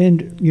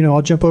 And,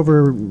 I'll jump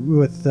over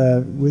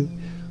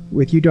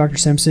with you, Dr.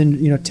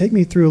 Simpson. Take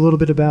me through a little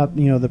bit about,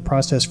 the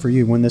process for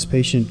you when this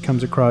patient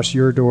comes across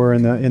your door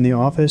in the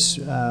office.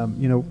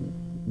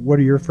 What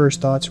are your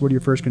first thoughts? What are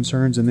your first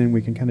concerns? And then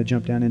we can kind of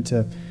jump down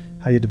into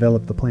how you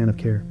develop the plan of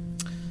care.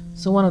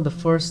 So one of the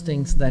first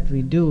things that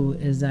we do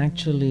is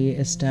actually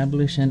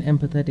establish an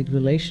empathetic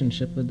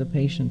relationship with the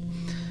patient.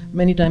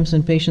 Many times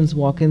when patients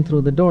walk in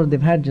through the door,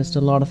 they've had just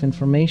a lot of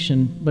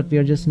information, but we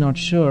are just not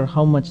sure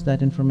how much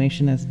that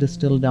information has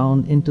distilled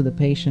down into the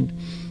patient.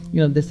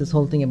 This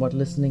whole thing about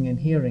listening and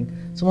hearing.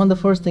 So one of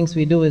the first things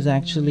we do is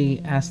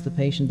actually ask the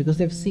patient, because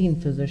they've seen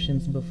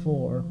physicians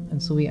before,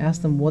 and so we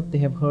ask them what they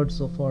have heard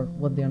so far,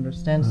 what they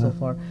understand so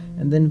far,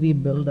 and then we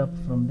build up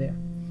from there.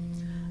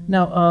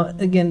 Now,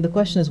 again, the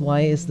question is,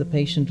 why is the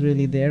patient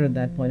really there at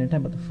that point in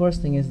time? But the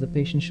first thing is the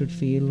patient should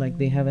feel like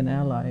they have an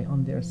ally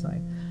on their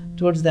side.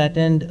 Towards that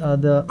end,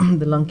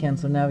 the lung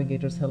cancer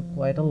navigators help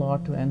quite a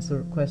lot to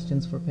answer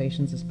questions for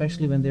patients,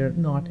 especially when they're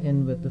not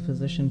in with the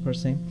physician per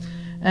se.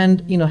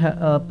 And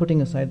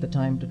putting aside the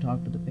time to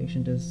talk to the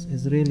patient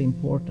is really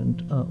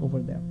important over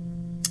there.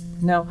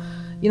 Now,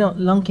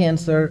 lung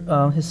cancer,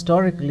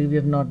 historically we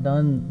have not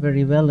done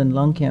very well in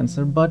lung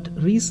cancer, but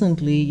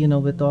recently,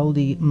 with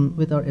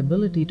our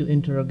ability to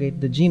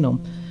interrogate the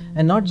genome,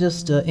 and not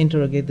just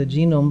interrogate the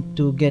genome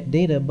to get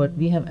data, but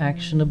we have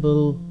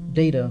actionable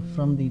data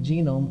from the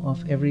genome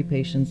of every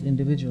patient's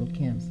individual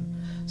cancer.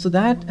 So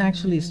that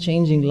actually is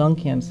changing lung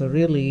cancer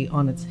really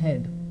on its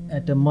head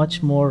at a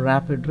much more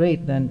rapid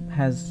rate than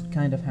has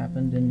kind of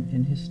happened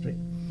in history.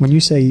 When you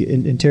say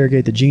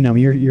interrogate the genome,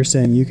 you're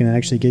saying you can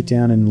actually get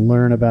down and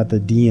learn about the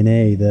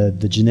DNA,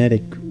 the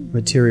genetic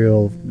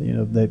material,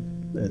 that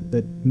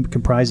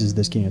comprises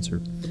this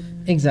cancer.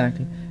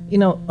 Exactly.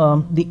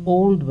 The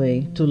old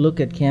way to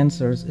look at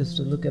cancers is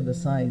to look at the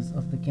size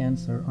of the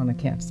cancer on a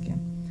CAT scan.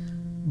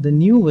 The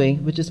new way,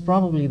 which is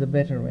probably the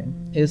better way,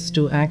 is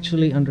to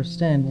actually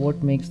understand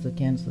what makes the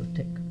cancer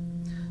tick.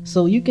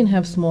 So you can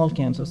have small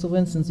cancer. So for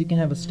instance, you can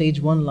have a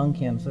stage 1 lung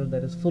cancer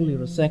that is fully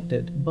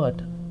resected,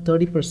 but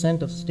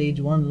 30% of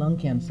stage 1 lung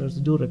cancers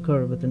do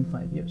recur within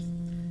 5 years,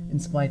 in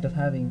spite of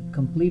having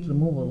complete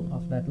removal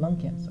of that lung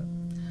cancer.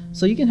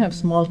 So you can have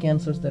small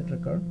cancers that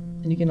recur,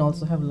 and you can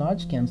also have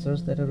large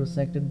cancers that are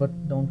resected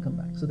but don't come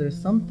back. So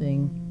there's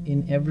something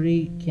in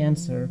every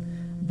cancer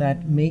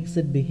that makes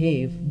it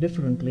behave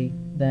differently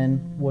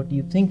than what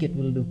you think it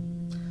will do.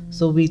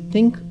 So we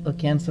think a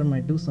cancer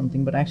might do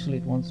something, but actually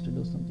it wants to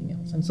do something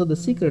else. And so the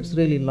secrets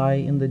really lie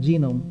in the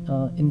genome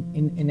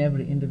in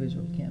every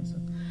individual cancer.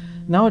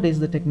 Nowadays,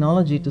 the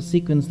technology to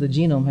sequence the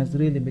genome has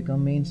really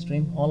become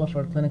mainstream. All of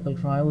our clinical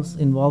trials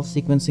involve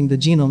sequencing the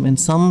genome in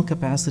some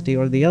capacity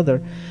or the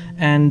other,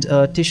 and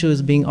tissue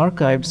is being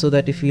archived so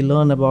that if we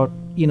learn about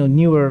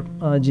newer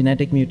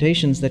genetic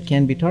mutations that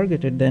can be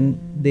targeted, then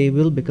they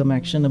will become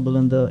actionable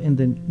in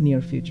the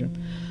near future.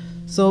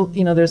 So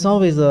there's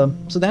always so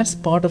that's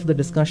part of the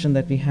discussion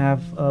that we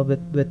have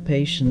with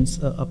patients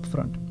up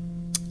front.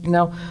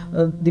 Now,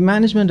 the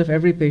management of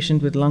every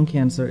patient with lung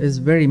cancer is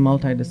very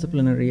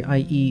multidisciplinary,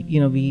 i.e.,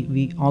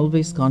 we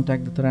always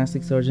contact the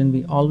thoracic surgeon.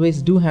 We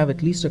always do have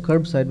at least a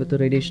curbside with the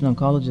radiation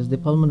oncologist. The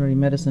pulmonary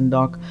medicine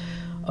doc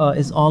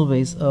is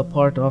always a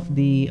part of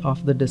the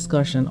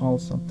discussion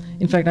also.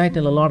 In fact, I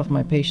tell a lot of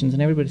my patients,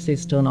 and everybody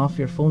says turn off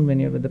your phone when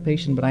you're with the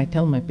patient, but I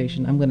tell my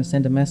patient I'm going to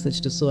send a message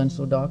to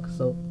so-and-so doc,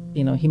 so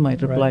he might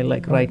reply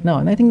right now.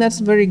 And I think that's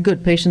very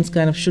good. Patients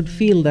kind of should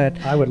feel that.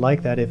 I would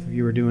like that if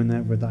you were doing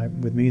that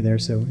with me there.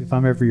 So if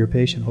I'm ever your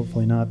patient,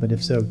 hopefully not, but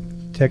if so,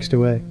 text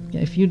away. Yeah,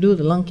 if you do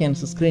the lung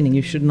cancer screening,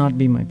 you should not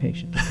be my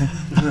patient.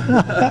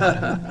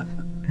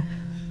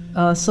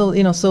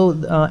 Okay?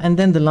 And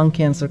then the lung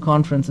cancer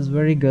conference is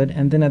very good.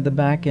 And then at the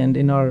back end,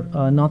 in our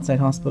Northside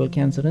Hospital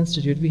Cancer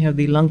Institute, we have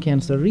the lung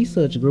cancer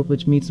research group,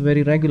 which meets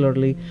very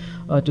regularly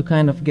to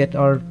kind of get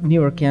our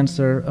newer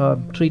cancer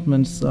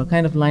treatments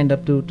kind of lined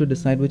up to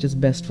decide which is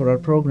best for our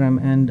program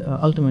and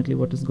ultimately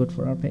what is good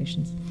for our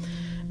patients.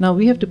 Now,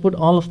 we have to put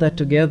all of that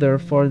together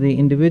for the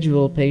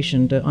individual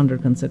patient under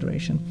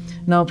consideration.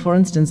 Now, for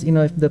instance,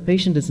 if the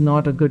patient is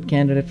not a good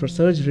candidate for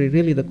surgery,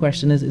 really the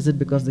question is it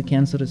because the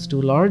cancer is too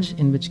large,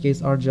 in which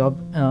case our job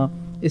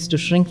is to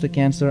shrink the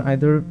cancer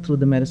either through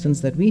the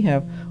medicines that we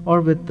have or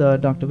with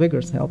Dr.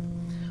 Vigor's help?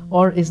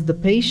 Or is the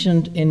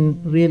patient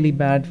in really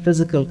bad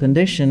physical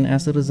condition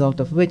as a result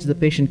of which the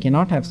patient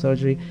cannot have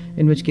surgery,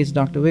 in which case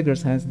Dr.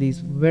 Vigors has these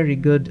very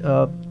good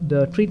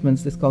the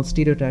treatments, this called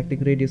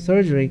stereotactic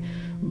radiosurgery,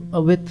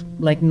 with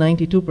like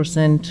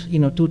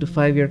 92% 2 to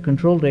 5 year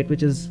control rate,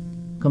 which is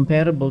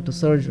comparable to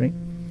surgery.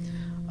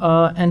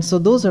 And so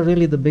those are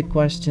really the big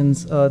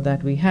questions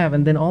that we have.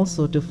 And then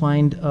also to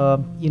find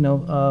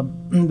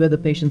whether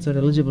patients are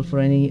eligible for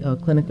any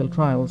clinical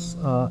trials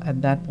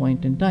at that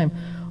point in time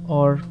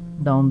or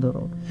down the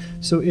road.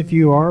 So if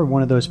you are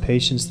one of those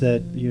patients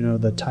that,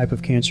 the type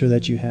of cancer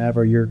that you have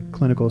or your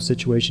clinical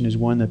situation is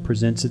one that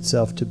presents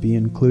itself to be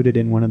included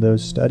in one of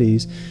those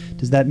studies,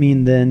 does that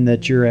mean then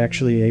that you're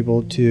actually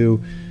able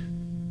to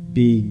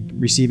be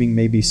receiving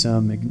maybe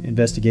some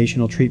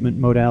investigational treatment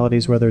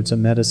modalities, whether it's a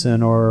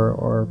medicine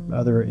or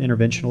other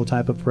interventional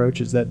type approach?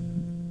 Is that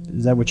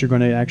what you're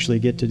going to actually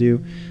get to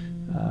do?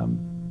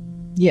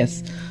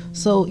 Yes.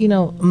 So,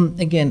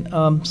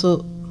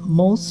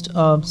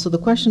 so the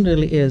question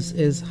really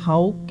is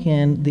how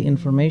can the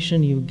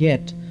information you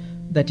get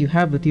that you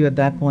have with you at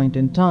that point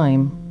in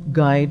time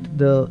guide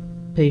the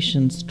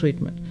patient's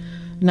treatment?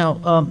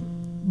 Now,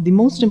 the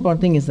most important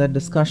thing is that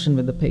discussion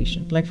with the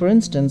patient. Like, for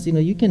instance,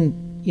 you can,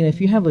 if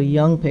you have a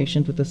young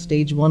patient with a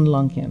stage 1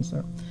 lung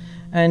cancer,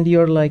 and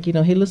you're like,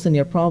 hey, listen,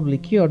 you're probably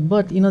cured,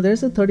 but,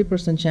 there's a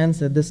 30% chance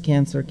that this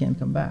cancer can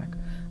come back.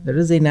 There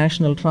is a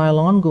national trial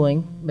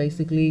ongoing,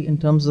 basically, in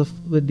terms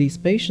of with these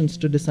patients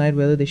to decide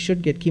whether they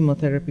should get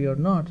chemotherapy or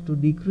not to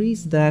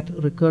decrease that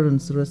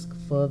recurrence risk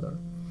further.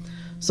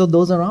 So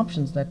those are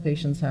options that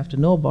patients have to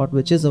know about,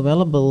 which is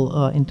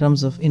available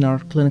in our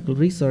clinical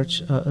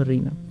research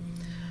arena.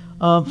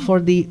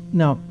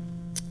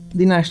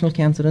 The National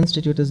Cancer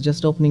Institute is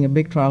just opening a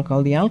big trial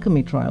called the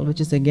Alchemy trial,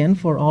 which is again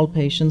for all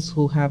patients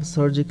who have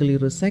surgically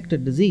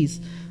resected disease.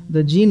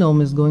 The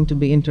genome is going to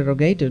be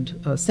interrogated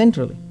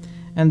centrally.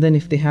 And then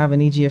if they have an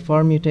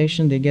EGFR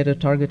mutation, they get a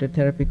targeted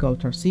therapy called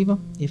Tarceva.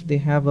 If they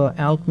have a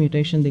ALK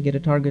mutation, they get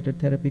a targeted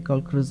therapy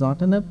called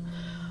crizotinib.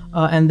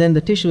 And then the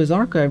tissue is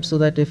archived so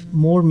that if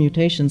more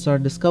mutations are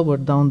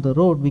discovered down the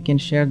road, we can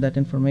share that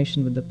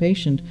information with the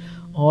patient.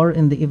 Or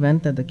in the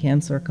event that the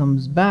cancer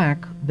comes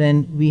back,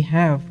 then we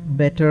have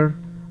better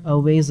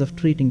ways of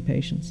treating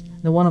patients.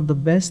 Now, one of the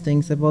best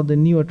things about the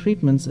newer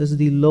treatments is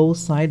the low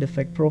side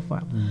effect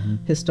profile. Mm-hmm.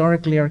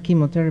 Historically, our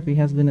chemotherapy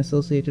has been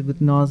associated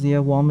with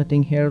nausea,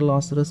 vomiting, hair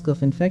loss, risk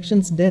of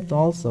infections, death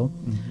also,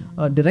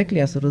 directly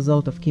as a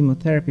result of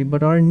chemotherapy.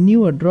 But our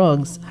newer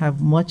drugs have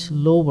much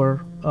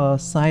lower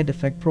side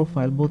effect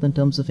profile, both in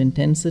terms of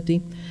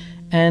intensity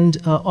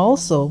and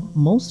also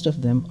most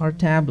of them are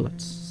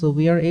tablets. So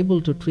we are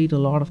able to treat a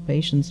lot of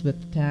patients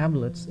with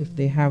tablets if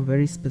they have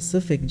very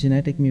specific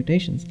genetic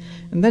mutations.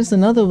 And that's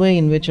another way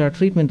in which our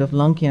treatment of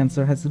lung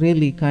cancer has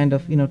really kind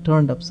of,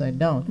 turned upside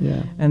down.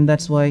 Yeah. And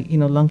that's why,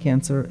 lung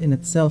cancer in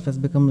itself has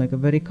become like a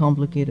very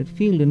complicated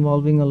field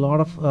involving a lot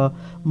of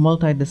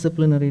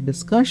multidisciplinary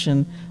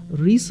discussion,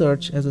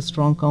 research as a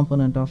strong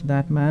component of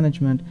that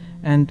management,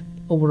 and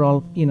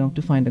overall,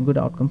 to find a good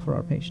outcome for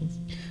our patients.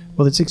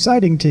 Well, it's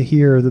exciting to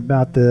hear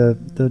about the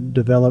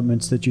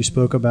developments that you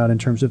spoke about in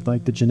terms of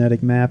like the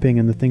genetic mapping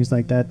and the things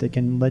like that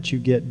can let you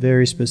get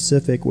very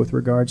specific with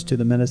regards to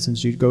the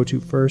medicines you go to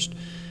first.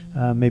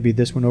 Maybe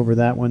this one over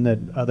that one, that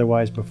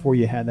otherwise before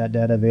you had that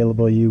data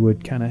available, you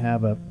would kind of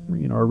have a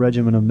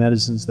regimen of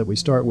medicines that we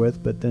start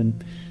with, but then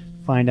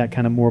find out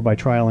kind of more by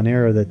trial and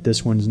error that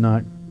this one's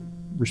not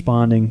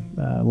responding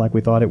like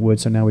we thought it would,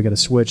 so now we got to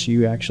switch,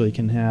 you actually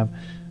can have,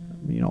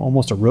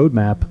 almost a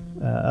roadmap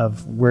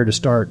of where to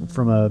start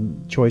from a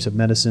choice of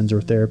medicines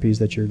or therapies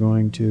that you're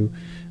going to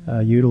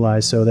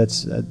utilize. So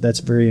that's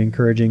very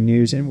encouraging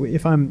news. And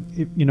if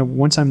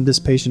once I'm this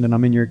patient and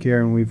I'm in your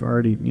care and we've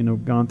already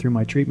gone through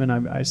my treatment,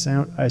 I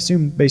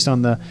assume based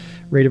on the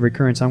rate of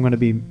recurrence, I'm going to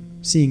be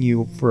seeing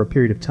you for a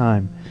period of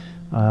time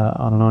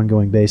on an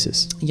ongoing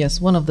basis.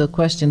 Yes, one of the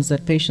questions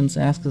that patients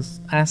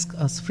ask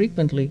us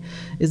frequently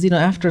is,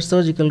 after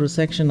surgical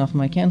resection of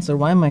my cancer,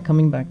 why am I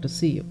coming back to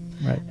see you?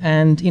 Right.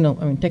 And,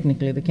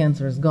 technically the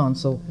cancer is gone,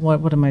 so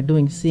what am I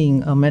doing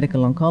seeing a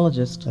medical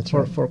oncologist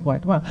for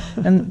quite a while?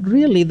 And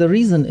really the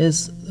reason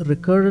is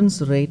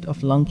recurrence rate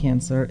of lung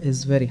cancer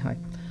is very high.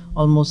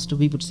 Almost,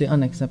 we would say,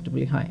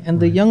 unacceptably high. And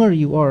the younger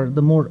you are,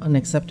 the more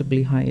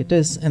unacceptably high it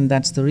is, and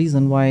that's the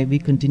reason why we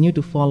continue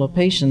to follow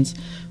patients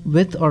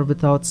with or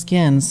without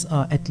scans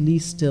at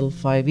least till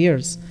 5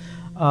 years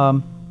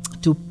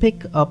to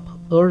pick up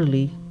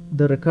early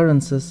the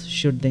recurrences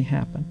should they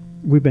happen.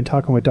 We've been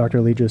talking with Dr.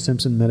 Alidra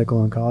Simpson,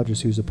 medical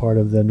oncologist, who's a part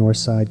of the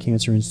Northside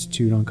Cancer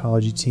Institute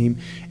oncology team.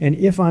 And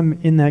if I'm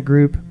in that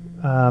group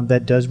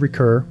that does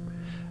recur,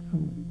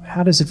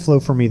 how does it flow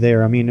for me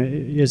there? I mean,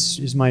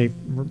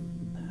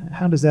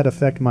 how does that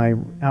affect my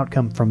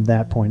outcome from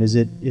that point? Is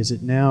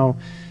it now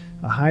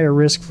a higher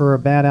risk for a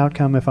bad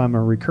outcome if I'm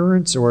a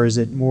recurrence, or is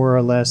it more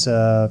or less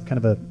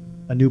kind of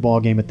a new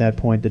ball game at that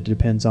point that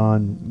depends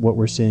on what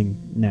we're seeing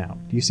now?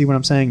 Do you see what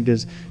I'm saying?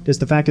 Does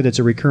the fact that it's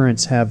a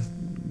recurrence have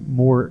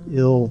more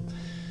ill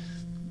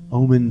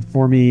omen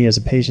for me as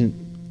a patient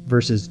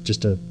versus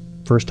just a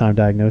first-time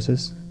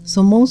diagnosis?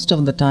 So most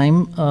of the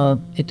time,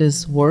 it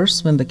is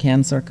worse when the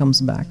cancer comes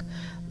back.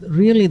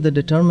 Really, the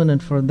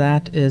determinant for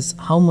that is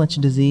how much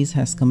disease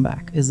has come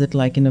back. Is it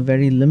like in a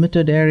very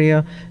limited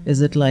area?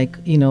 Is it like,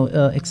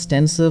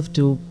 extensive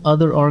to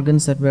other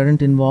organs that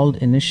weren't involved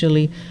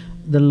initially?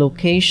 The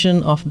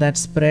location of that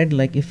spread,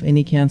 like if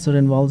any cancer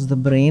involves the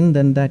brain,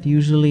 then that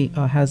usually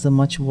has a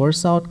much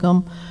worse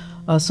outcome.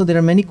 So there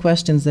are many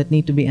questions that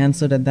need to be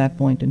answered at that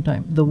point in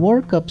time. The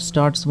workup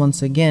starts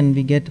once again.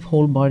 We get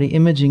whole body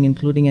imaging,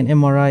 including an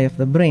MRI of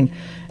the brain.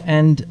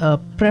 And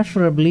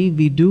preferably,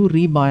 we do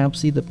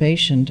rebiopsy the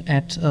patient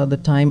at the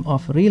time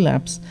of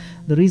relapse.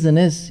 The reason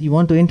is you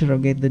want to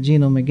interrogate the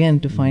genome again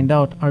to find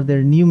out, are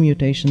there new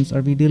mutations?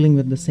 Are we dealing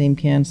with the same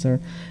cancer?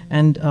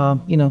 And,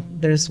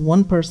 there's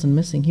one person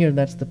missing here,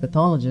 that's the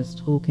pathologist,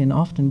 who can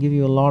often give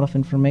you a lot of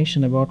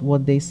information about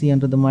what they see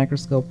under the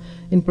microscope.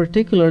 In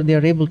particular, they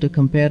are able to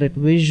compare it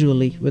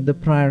visually with the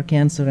prior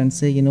cancer and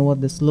say,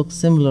 this looks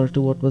similar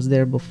to what was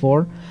there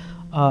before.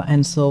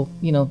 And so,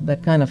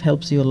 that kind of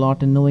helps you a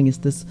lot in knowing, is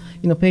this,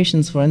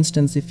 patients, for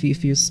instance, if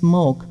you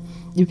smoke,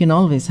 you can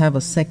always have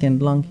a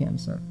second lung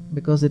cancer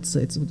because it's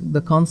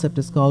the concept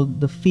is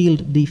called the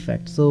field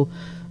defect. So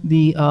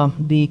the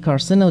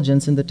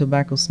carcinogens in the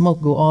tobacco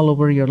smoke go all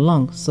over your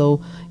lung.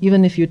 So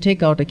even if you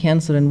take out a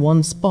cancer in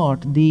one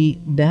spot, the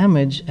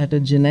damage at a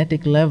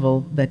genetic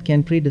level that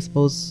can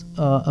predispose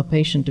a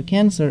patient to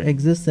cancer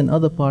exists in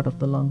other part of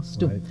the lungs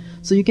too. Right.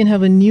 So you can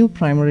have a new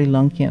primary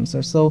lung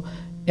cancer. So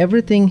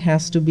everything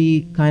has to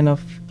be kind of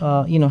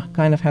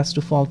has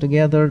to fall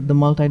together. The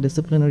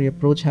multidisciplinary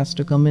approach has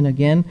to come in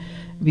again.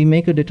 We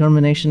make a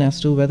determination as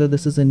to whether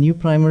this is a new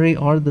primary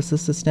or this is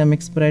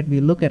systemic spread.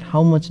 We look at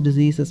how much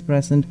disease is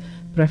present,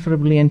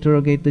 preferably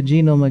interrogate the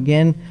genome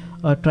again,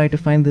 try to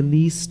find the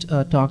least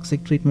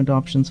toxic treatment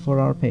options for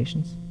our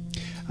patients.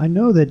 I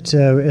know that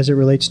as it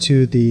relates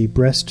to the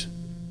breast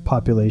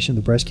population,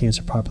 the breast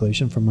cancer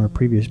population from our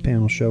previous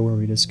panel show where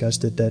we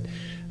discussed it, that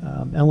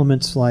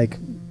elements like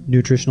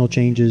nutritional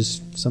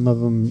changes, some of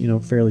them,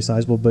 fairly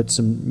sizable, but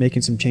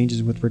making some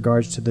changes with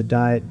regards to the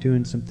diet,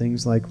 doing some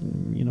things like,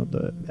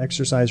 the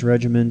exercise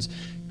regimens,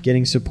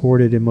 getting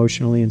supported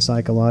emotionally and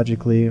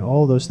psychologically,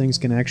 all of those things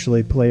can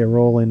actually play a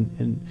role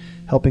in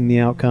helping the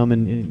outcome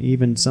and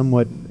even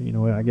somewhat,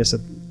 I guess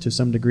to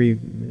some degree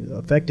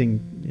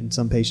affecting in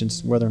some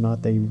patients whether or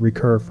not they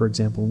recur, for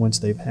example, once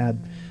they've had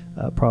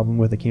a problem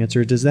with a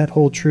cancer. Does that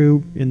hold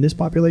true in this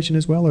population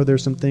as well? Or are there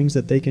some things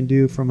that they can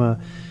do from a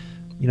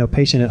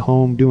patient at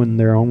home doing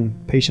their own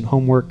patient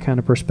homework kind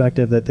of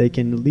perspective that they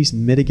can at least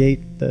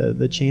mitigate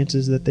the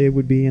chances that they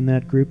would be in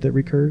that group that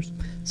recurs?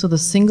 So the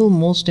single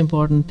most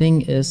important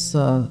thing is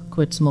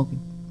quit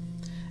smoking.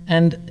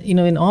 And,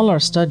 in all our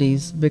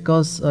studies,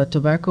 because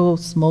tobacco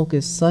smoke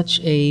is such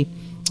a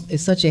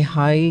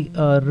high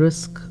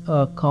risk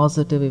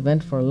causative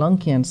event for lung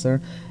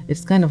cancer,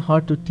 it's kind of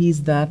hard to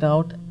tease that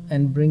out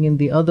and bring in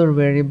the other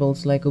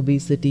variables like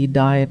obesity,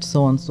 diet,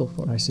 so on and so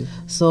forth. I see.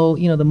 So,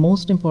 the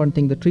most important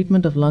thing, the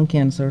treatment of lung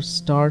cancer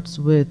starts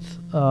with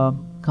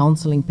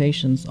counseling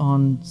patients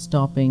on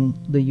stopping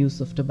the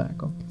use of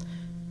tobacco.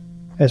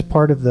 As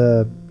part of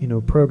the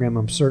program,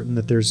 I'm certain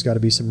that there's got to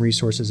be some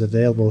resources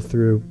available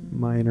through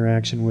my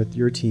interaction with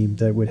your team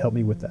that would help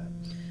me with that.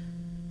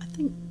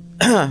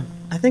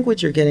 I think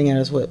what you're getting at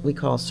is what we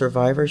call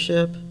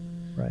survivorship.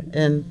 Right.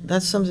 And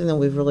that's something that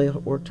we've really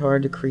worked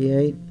hard to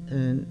create.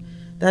 And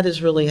that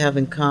is really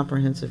having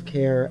comprehensive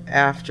care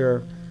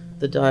after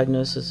the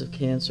diagnosis of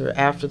cancer,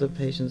 after the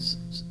patient's,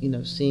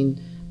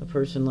 seen a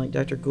person like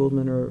Dr.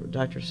 Gouldman or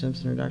Dr.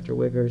 Simpson or Dr.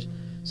 Wiggers.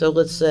 So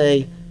let's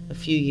say a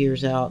few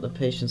years out, the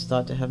patient's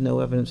thought to have no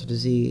evidence of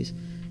disease.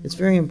 It's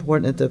very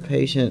important that the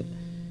patient,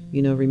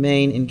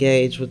 remain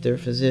engaged with their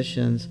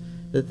physicians,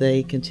 that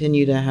they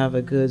continue to have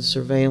a good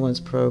surveillance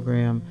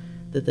program,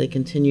 that they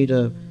continue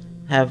to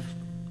have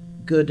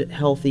good,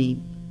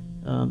 healthy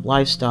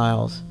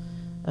lifestyles.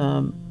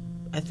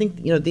 I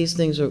think, these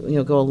things are,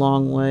 go a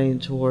long way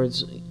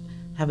towards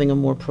having a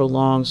more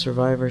prolonged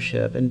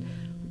survivorship. And,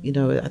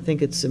 I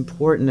think it's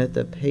important that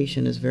the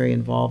patient is very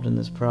involved in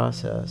this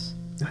process.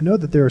 I know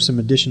that there are some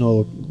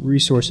additional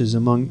resources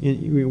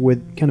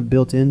with kind of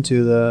built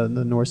into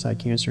the Northside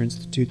Cancer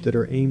Institute that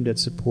are aimed at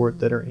support,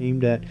 that are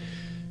aimed at,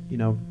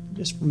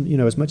 just from,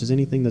 as much as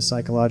anything, the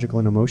psychological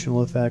and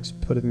emotional effects,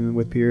 putting them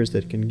with peers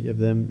that can give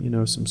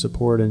them, some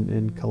support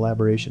and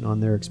collaboration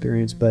on their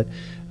experience, but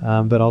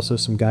also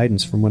some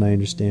guidance from what I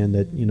understand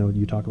that,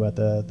 you talk about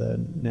the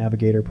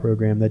Navigator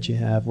program that you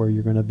have where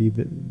you're going to be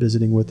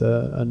visiting with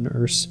a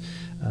nurse,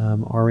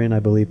 RN, I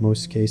believe,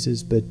 most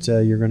cases, but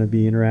you're going to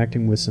be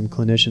interacting with some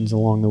clinicians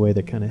along the way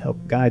that kind of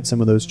help guide some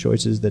of those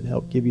choices, that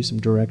help give you some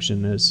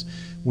direction as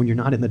when you're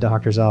not in the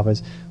doctor's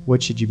office,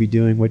 what should you be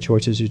doing, what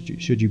choices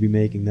should you be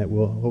making that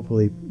will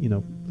hopefully,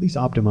 at least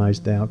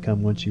optimize the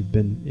outcome once you've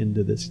been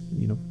into this,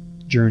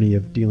 journey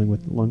of dealing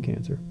with lung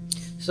cancer.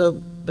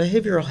 So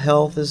behavioral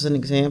health is an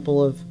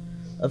example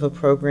of a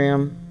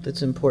program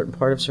that's an important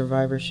part of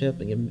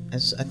survivorship.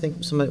 As I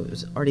think somebody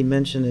was already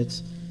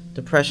mentioned,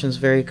 depression is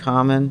very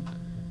common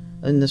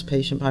in this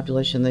patient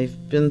population.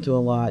 They've been through a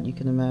lot. You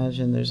can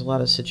imagine there's a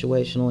lot of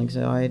situational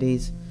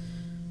anxieties.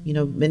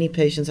 Many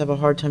patients have a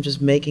hard time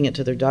just making it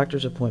to their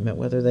doctor's appointment,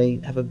 whether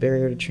they have a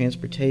barrier to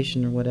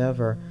transportation or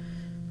whatever.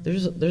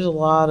 There's a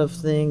lot of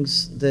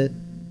things that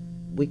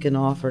we can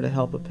offer to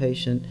help a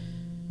patient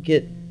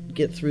get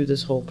through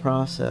this whole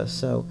process.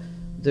 So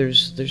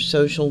there's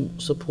social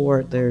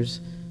support, there's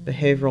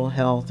behavioral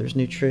health, there's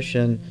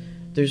nutrition,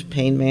 there's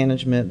pain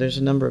management. There's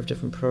a number of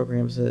different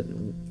programs that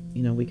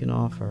we can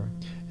offer.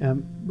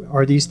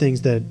 Are these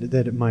things that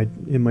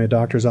in my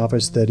doctor's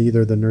office that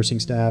either the nursing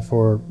staff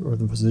or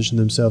the physician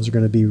themselves are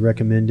going to be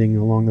recommending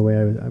along the way?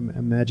 I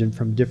imagine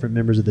from different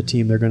members of the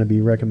team, they're going to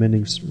be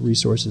recommending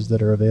resources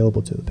that are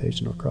available to the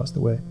patient across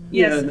the way.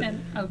 Yes, go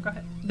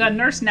ahead. The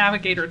nurse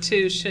navigator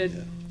too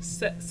should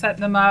set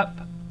them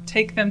up,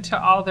 take them to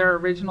all their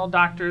original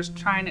doctors,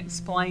 try and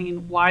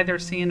explain why they're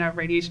seeing a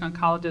radiation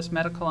oncologist,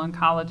 medical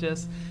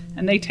oncologist,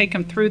 and they take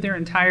them through their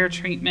entire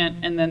treatment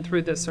and then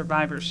through the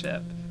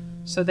survivorship.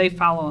 So they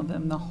follow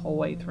them the whole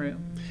way through.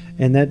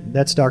 And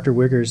that's Dr.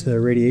 Wiggers, the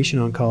radiation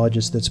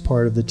oncologist that's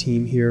part of the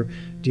team here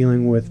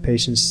dealing with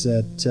patients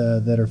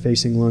that are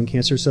facing lung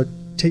cancer. So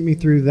take me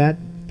through that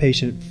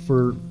patient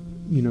for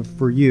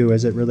you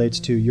as it relates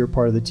to your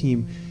part of the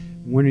team.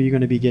 When are you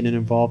going to be getting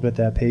involved with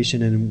that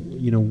patient,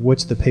 and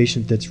what's the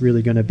patient that's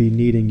really going to be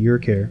needing your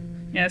care?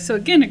 Yeah, so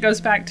again, it goes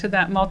back to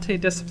that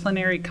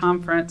multidisciplinary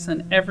conference,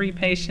 and every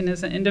patient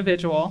is an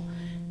individual.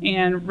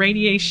 And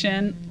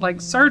radiation, like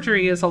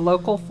surgery, is a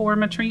local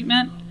form of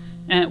treatment,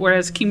 and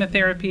whereas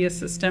chemotherapy is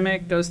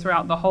systemic, goes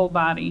throughout the whole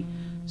body.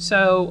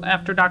 So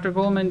after Dr.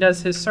 Gouldman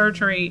does his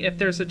surgery, if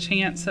there's a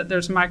chance that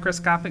there's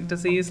microscopic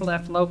disease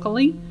left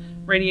locally,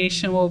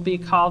 radiation will be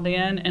called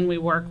in, and we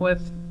work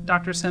with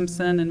Dr.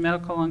 Simpson and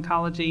medical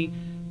oncology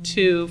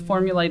to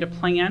formulate a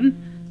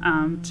plan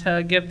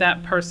to give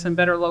that person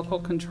better local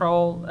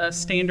control. A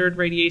standard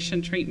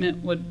radiation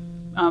treatment would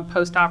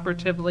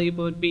post-operatively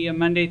would be a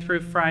Monday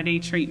through Friday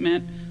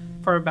treatment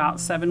for about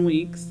 7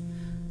 weeks.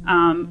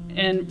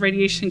 And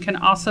radiation can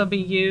also be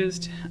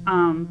used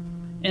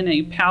in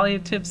a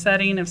palliative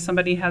setting if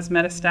somebody has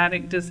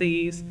metastatic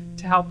disease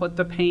to help with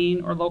the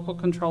pain or local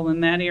control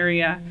in that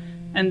area,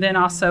 and then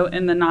also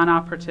in the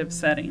non-operative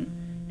setting.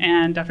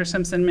 And Dr.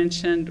 Simpson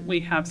mentioned we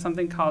have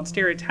something called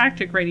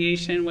stereotactic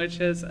radiation, which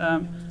is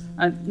a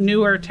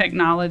newer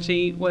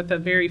technology with a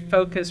very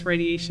focused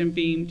radiation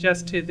beam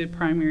just to the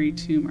primary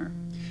tumor.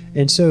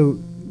 And so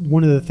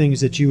one of the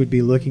things that you would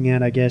be looking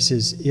at, I guess,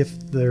 is if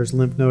there's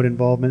lymph node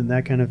involvement and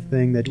that kind of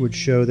thing that would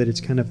show that it's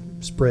kind of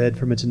spread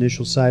from its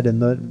initial site,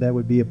 and that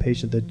would be a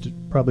patient that's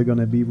probably going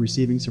to be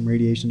receiving some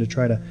radiation to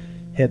try to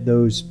head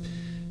those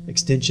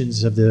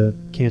extensions of the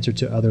cancer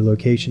to other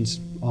locations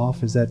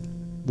off. Is that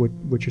what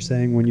you're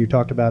saying when you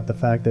talked about the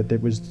fact that there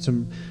was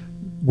some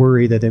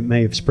worry that it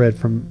may have spread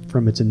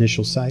from its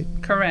initial site?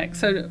 Correct.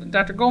 So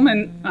Dr.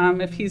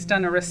 Gouldman, if he's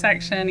done a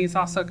resection, he's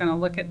also going to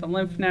look at the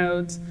lymph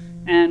nodes,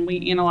 and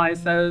we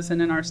analyze those,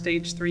 and in our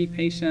stage 3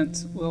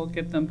 patients, we'll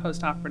give them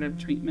post-operative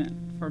treatment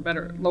for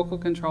better local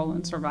control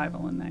and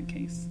survival in that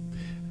case.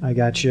 I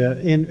got you.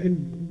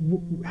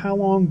 And how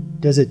long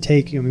does it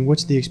take? I mean,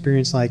 what's the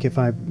experience like if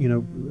a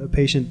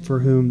patient for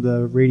whom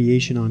the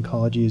radiation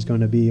oncology is going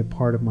to be a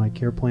part of my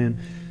care plan?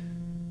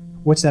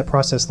 What's that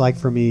process like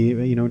for me,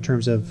 in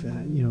terms of,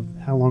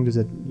 how long does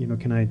it,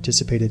 can I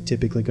anticipate it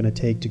typically going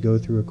to take to go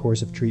through a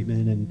course of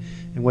treatment,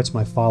 and what's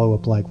my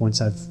follow-up like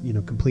once I've,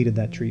 completed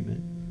that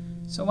treatment?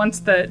 So once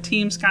the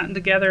team's gotten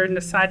together and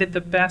decided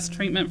the best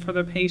treatment for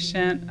the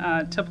patient,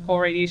 typical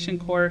radiation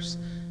course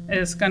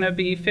is going to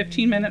be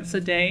 15 minutes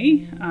a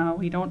day.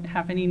 We don't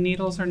have any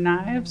needles or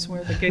knives.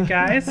 We're the good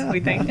guys,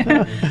 we think.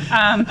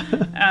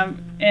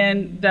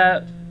 And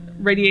the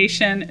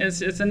radiation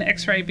is an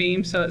X-ray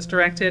beam, so it's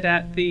directed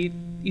at the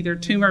either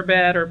tumor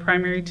bed or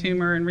primary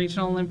tumor and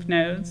regional lymph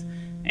nodes.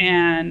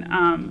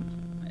 And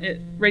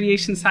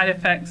radiation side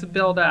effects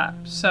build up.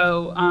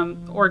 So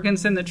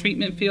organs in the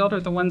treatment field are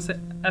the ones that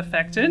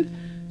affected.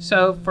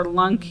 So for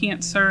lung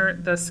cancer,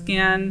 the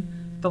skin,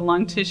 the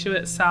lung tissue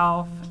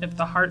itself, if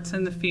the heart's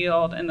in the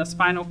field, and the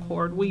spinal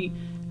cord, we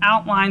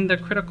outline the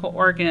critical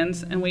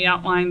organs and we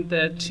outline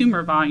the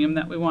tumor volume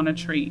that we want to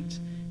treat.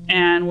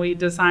 And we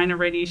design a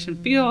radiation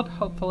field,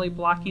 hopefully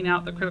blocking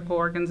out the critical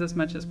organs as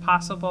much as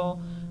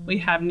possible. We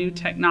have new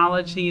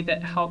technology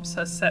that helps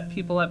us set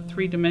people up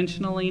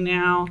three-dimensionally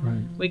now.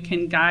 Right. We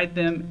can guide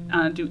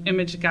them, do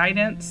image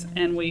guidance,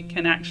 and we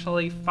can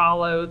actually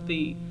follow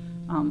the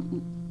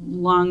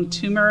lung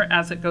tumor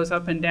as it goes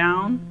up and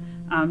down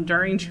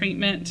during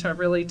treatment to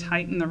really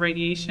tighten the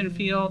radiation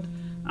field.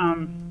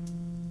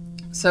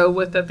 So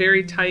with a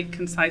very tight,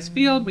 concise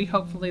field, we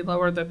hopefully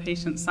lower the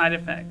patient's side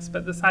effects.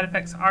 But the side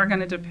effects are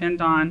going to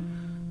depend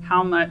on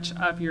how much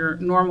of your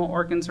normal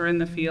organs are in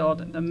the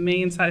field. The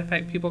main side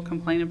effect people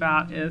complain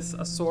about is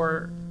a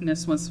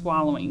soreness when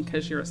swallowing,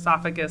 because your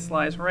esophagus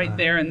lies right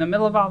there in the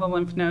middle of all the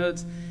lymph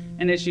nodes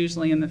and is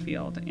usually in the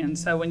field. And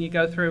so when you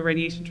go through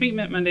radiation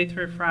treatment Monday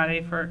through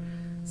Friday for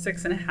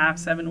 6.5,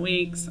 7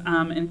 weeks,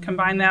 and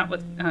combine that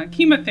with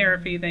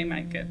chemotherapy, they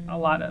might get a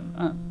lot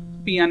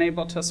of, be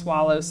unable to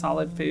swallow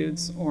solid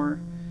foods or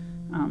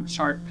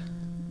sharp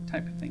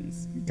type of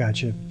things.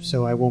 Gotcha.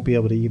 So I won't be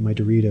able to eat my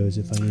Doritos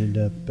if I end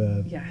up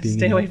being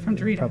stay away from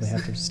Doritos. Probably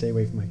have to stay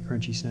away from my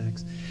crunchy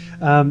snacks.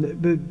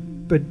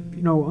 But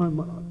you know,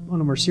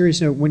 on a more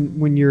serious note,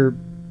 when you're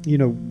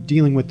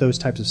dealing with those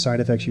types of side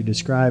effects you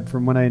described,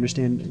 from what I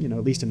understand,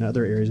 at least in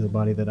other areas of the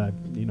body that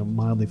I'm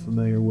mildly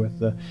familiar with,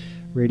 the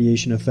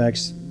radiation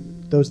effects,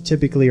 those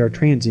typically are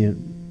transient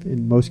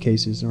in most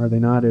cases, are they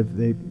not? If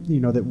they,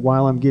 that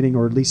while I'm getting,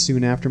 or at least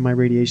soon after my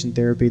radiation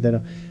therapy,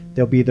 that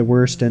they'll be the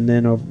worst, and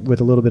then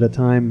with a little bit of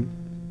time,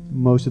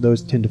 most of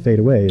those tend to fade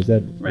away. Is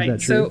that right?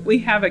 Is that true? So we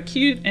have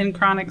acute and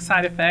chronic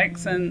side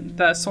effects, and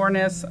the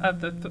soreness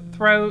of the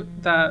throat,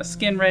 the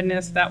skin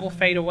redness, that will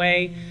fade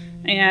away,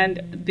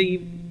 and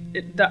the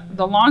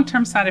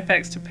long-term side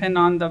effects depend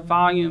on the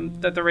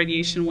volume that the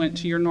radiation went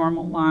to your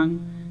normal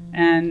lung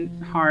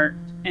and heart.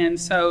 And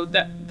so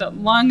the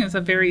lung is a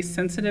very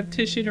sensitive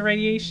tissue to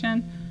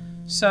radiation.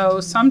 So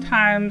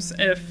sometimes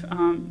if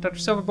Dr.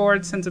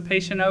 Silverboard sends a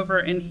patient over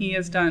and he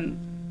has done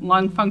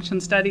lung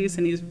function studies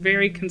and he's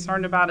very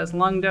concerned about his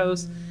lung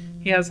dose,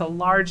 he has a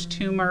large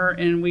tumor,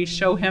 and we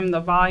show him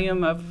the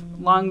volume of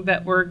lung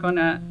that we're going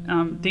to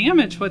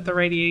damage with the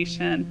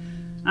radiation.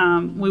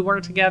 We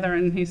work together,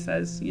 and he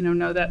says,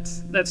 no,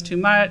 that's too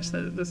much.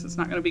 This is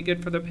not going to be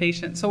good for the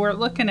patient. So we're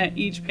looking at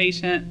each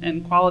patient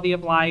and quality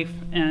of life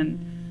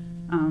and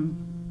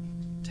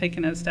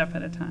taking it a step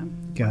at a time.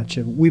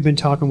 Gotcha. We've been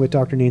talking with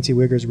Dr. Nancy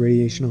Wiggers,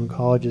 radiation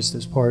oncologist,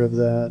 as part of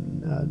the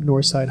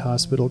Northside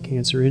Hospital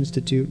Cancer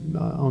Institute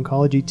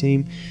oncology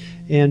team.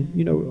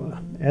 And,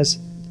 as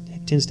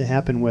it tends to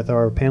happen with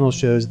our panel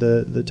shows,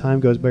 the time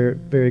goes by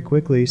very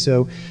quickly.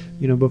 So,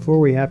 before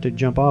we have to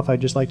jump off,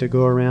 I'd just like to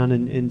go around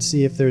and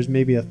see if there's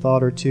maybe a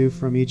thought or two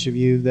from each of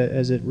you that,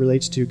 as it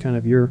relates to kind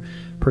of your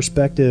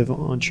perspective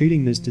on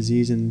treating this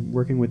disease and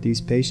working with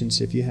these patients.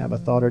 If you have a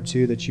thought or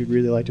two that you'd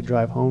really like to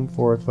drive home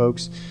for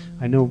folks,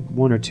 I know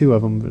one or two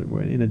of them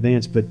in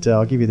advance, but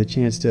I'll give you the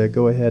chance to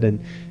go ahead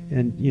and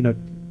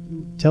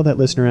tell that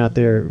listener out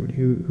there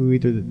who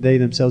either they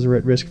themselves are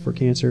at risk for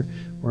cancer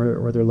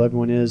or their loved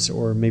one is,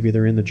 or maybe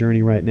they're in the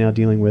journey right now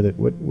dealing with it.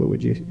 What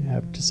would you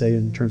have to say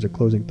in terms of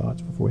closing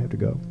thoughts before we have to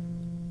go?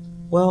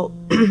 Well,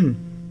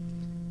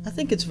 I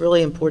think it's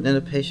really important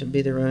that a patient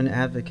be their own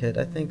advocate.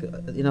 I think,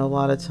 a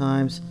lot of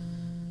times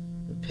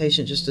the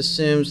patient just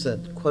assumes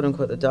that, quote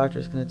unquote, the doctor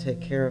is going to take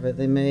care of it.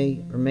 They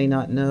may or may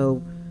not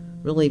know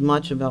really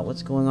much about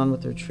what's going on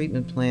with their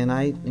treatment plan.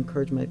 I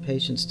encourage my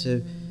patients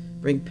to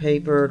bring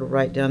paper, to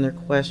write down their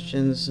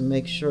questions, and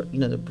make sure,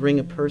 to bring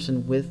a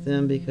person with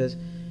them, because,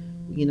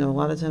 a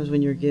lot of times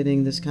when you're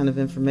getting this kind of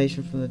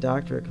information from the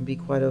doctor, it can be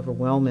quite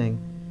overwhelming.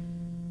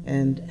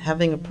 And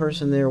having a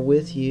person there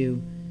with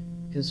you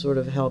can sort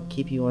of help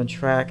keep you on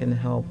track and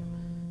help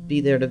be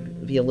there to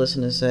be a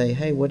listener and say,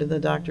 hey, what did the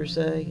doctor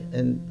say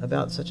and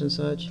about such and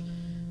such?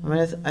 I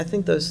mean, I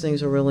think those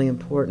things are really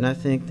important. I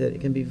think that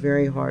it can be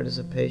very hard as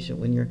a patient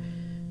when you're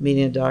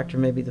meeting a doctor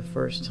maybe the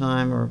first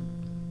time, or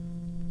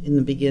in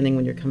the beginning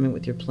when you're coming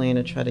with your plan,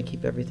 to try to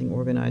keep everything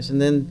organized.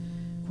 And then,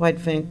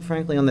 quite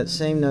frankly, on that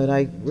same note,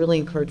 I really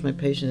encourage my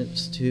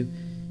patients to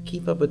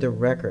keep up with their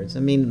records. I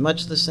mean,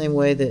 much the same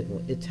way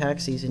that at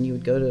tax season you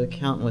would go to an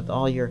accountant with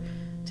all your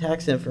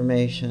tax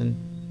information,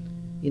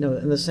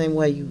 in the same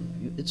way,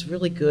 it's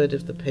really good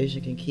if the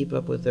patient can keep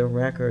up with their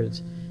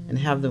records and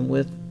have them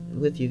with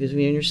you, because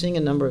when you're seeing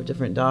a number of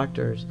different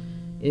doctors,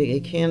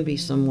 it can be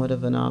somewhat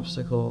of an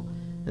obstacle.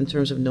 in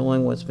terms of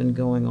knowing what's been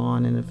going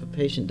on. And if a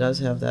patient does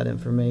have that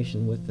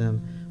information with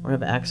them or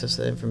have access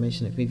to that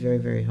information, it can be very,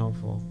 very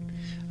helpful.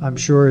 I'm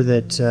sure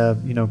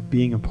that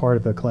being a part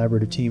of a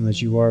collaborative team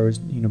as you are, is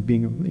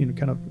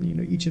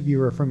being each of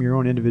you are from your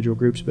own individual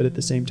groups, but at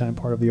the same time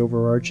part of the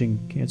overarching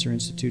Cancer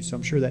Institute. So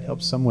I'm sure that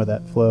helps some with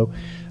that flow.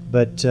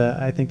 But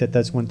I think that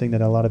that's one thing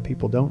that a lot of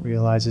people don't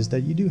realize is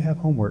that you do have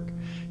homework.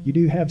 You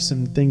do have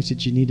some things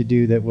that you need to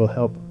do that will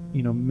help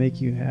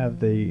make you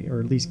have or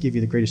at least give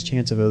you the greatest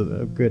chance of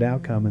a good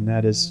outcome. And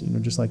that is,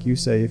 just like you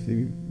say,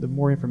 the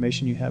more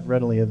information you have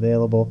readily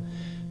available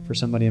for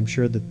somebody, I'm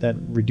sure that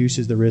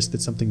reduces the risk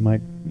that something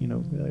might,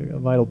 a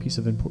vital piece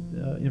of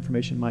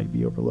information might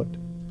be overlooked.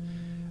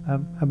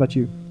 How about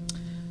you?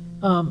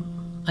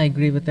 I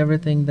agree with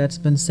everything that's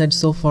been said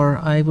so far.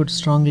 I would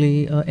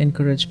strongly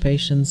encourage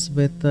patients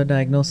with the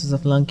diagnosis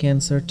of lung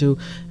cancer to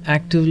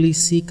actively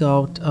seek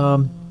out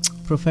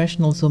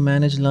professionals who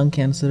manage lung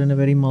cancer in a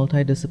very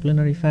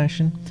multidisciplinary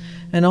fashion,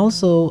 and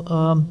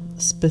also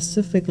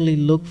specifically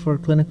look for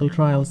clinical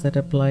trials that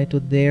apply to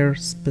their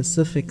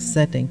specific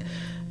setting.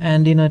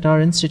 And at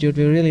our institute,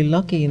 we're really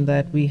lucky in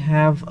that we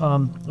have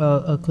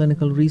a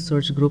clinical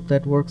research group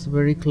that works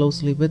very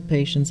closely with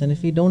patients. And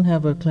if we don't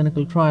have a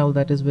clinical trial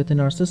that is within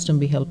our system,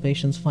 we help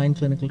patients find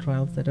clinical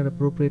trials that are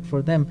appropriate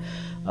for them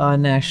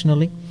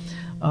nationally.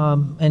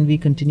 And we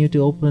continue to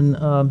open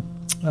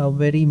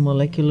very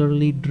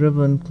molecularly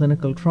driven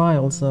clinical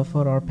trials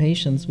for our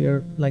patients. We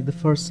are like the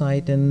first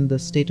site in the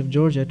state of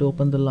Georgia to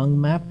open the lung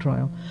MAP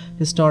trial.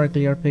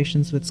 Historically, our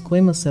patients with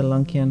squamous cell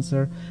lung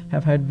cancer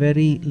have had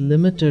very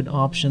limited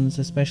options,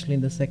 especially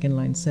in the second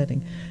line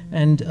setting.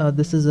 And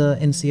this is a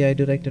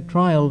NCI-directed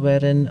trial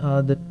wherein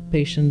the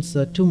patient's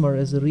tumor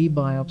is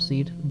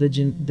rebiopsied, the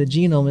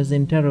genome is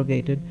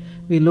interrogated.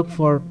 We look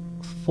for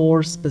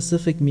 4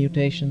 specific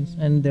mutations,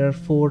 and there are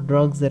 4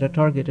 drugs that are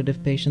targeted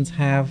if patients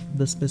have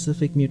the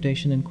specific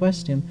mutation in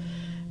question.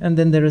 And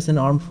then there is an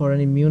arm for an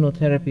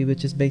immunotherapy,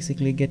 which is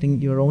basically getting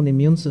your own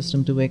immune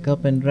system to wake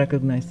up and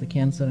recognize the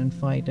cancer and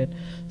fight it.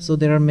 So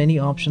there are many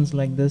options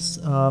like this,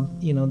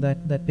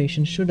 that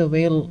patients should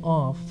avail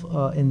of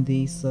in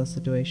these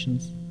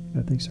situations.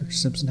 Thanks, Dr.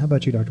 Simpson. How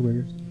about you, Dr.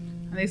 Wiggers?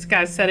 These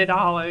guys said it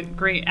all.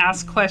 Agree.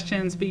 Ask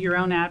questions, be your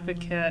own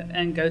advocate,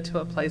 and go to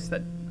a place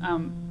that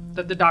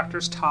the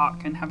doctors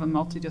talk and have a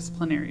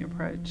multidisciplinary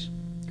approach.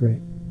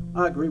 Great.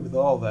 I agree with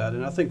all that,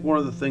 and I think one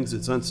of the things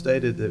that's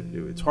unstated that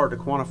it's hard to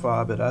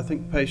quantify, but I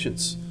think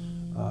patients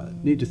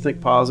need to think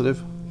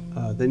positive.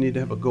 They need to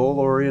have a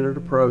goal-oriented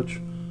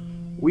approach.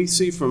 We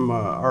see from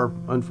our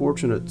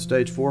unfortunate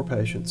stage 4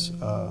 patients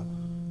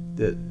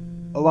that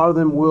a lot of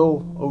them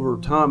will, over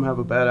time, have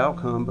a bad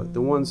outcome, but the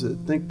ones that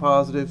think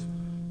positive,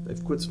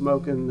 they've quit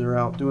smoking, they're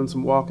out doing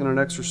some walking and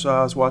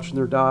exercise, watching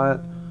their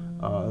diet.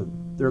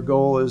 Their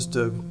goal is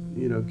to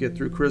get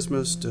through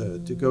Christmas, to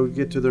go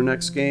get to their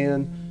next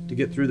scan, to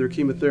get through their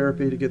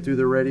chemotherapy, to get through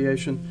their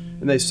radiation,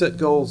 and they set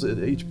goals at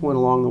each point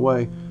along the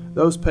way.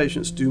 Those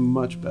patients do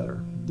much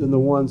better than the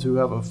ones who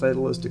have a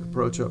fatalistic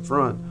approach up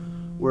front,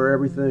 where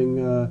everything,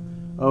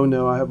 oh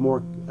no, I have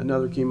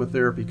another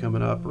chemotherapy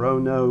coming up, or oh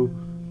no,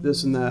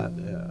 this and that.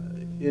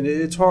 And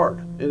it's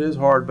hard. It is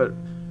hard, but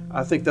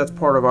I think that's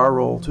part of our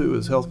role too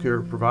as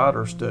healthcare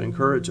providers to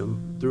encourage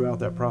them throughout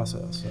that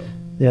process. So.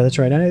 Yeah, that's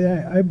right.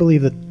 I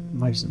believe that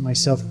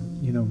myself,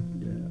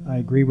 I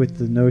agree with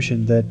the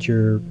notion that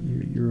your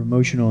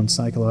emotional and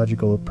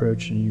psychological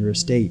approach and your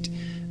state,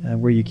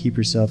 where you keep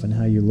yourself and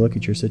how you look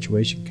at your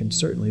situation, can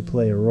certainly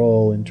play a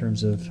role in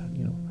terms of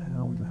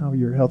how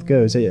your health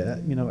goes.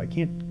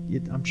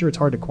 I'm sure it's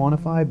hard to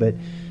quantify, but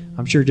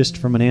I'm sure just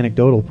from an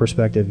anecdotal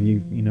perspective, if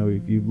you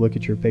look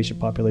at your patient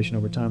population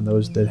over time,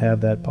 those that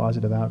have that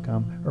positive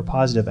outcome or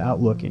positive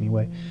outlook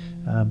anyway,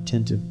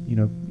 tend to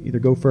either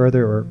go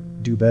further or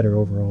do better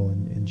overall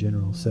in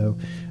general. So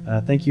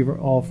thank you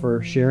all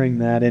for sharing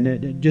that.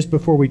 And just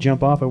before we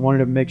jump off, I wanted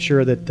to make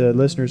sure that the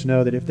listeners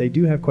know that if they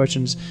do have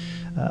questions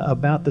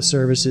about the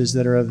services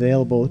that are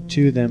available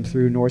to them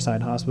through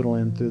Northside Hospital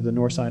and through the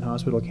Northside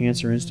Hospital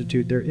Cancer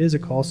Institute, there is a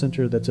call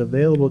center that's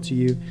available to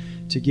you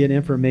to get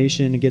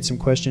information and get some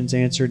questions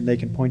answered, and they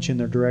can point you in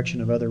the direction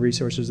of other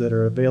resources that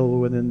are available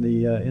within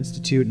the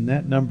Institute. And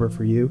that number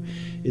for you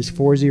is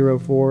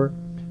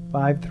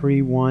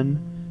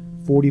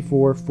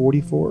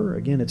 404-531-4444.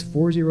 Again, it's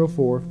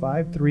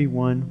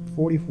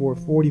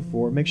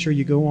 404-531-4444. Make sure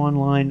you go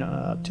online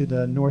to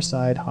the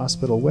Northside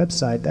Hospital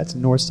website. That's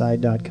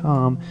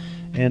northside.com.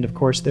 And, of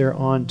course, they're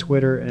on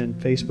Twitter and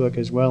Facebook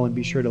as well. And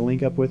be sure to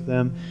link up with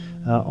them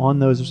on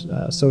those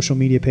social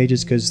media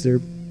pages, because they're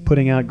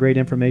putting out great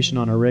information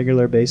on a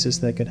regular basis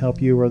that could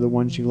help you or the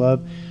ones you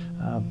love.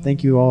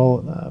 Thank you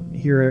all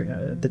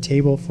here at the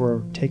table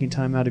for taking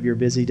time out of your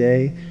busy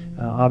day.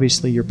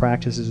 Obviously, your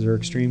practices are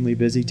extremely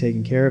busy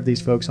taking care of these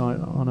folks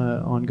on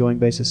an ongoing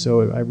basis,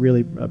 so I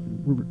really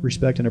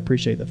respect and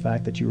appreciate the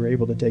fact that you were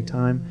able to take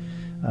time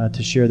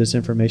to share this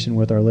information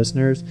with our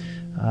listeners.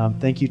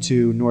 Thank you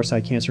to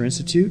Northside Cancer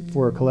Institute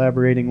for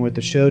collaborating with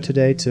the show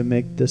today to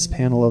make this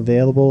panel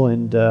available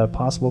and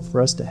possible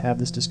for us to have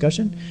this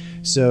discussion.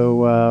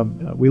 So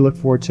we look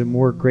forward to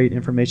more great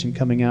information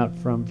coming out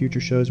from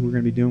future shows we're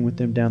going to be doing with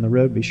them down the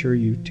road. Be sure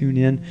you tune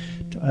in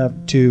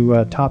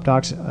to Top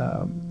Docs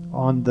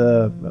on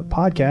the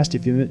podcast.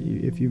 If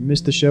you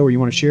missed the show or you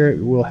want to share it,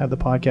 we'll have the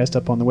podcast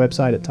up on the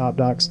website at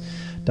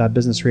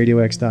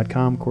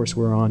topdocs.businessradiox.com. Of course,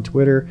 we're on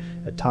Twitter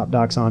at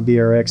TopDocs on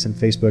BRX and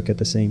Facebook at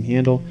the same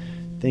handle.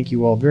 Thank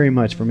you all very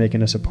much for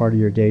making us a part of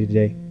your day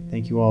today.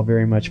 Thank you all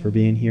very much for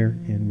being here,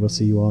 and we'll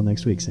see you all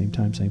next week, same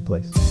time, same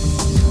place.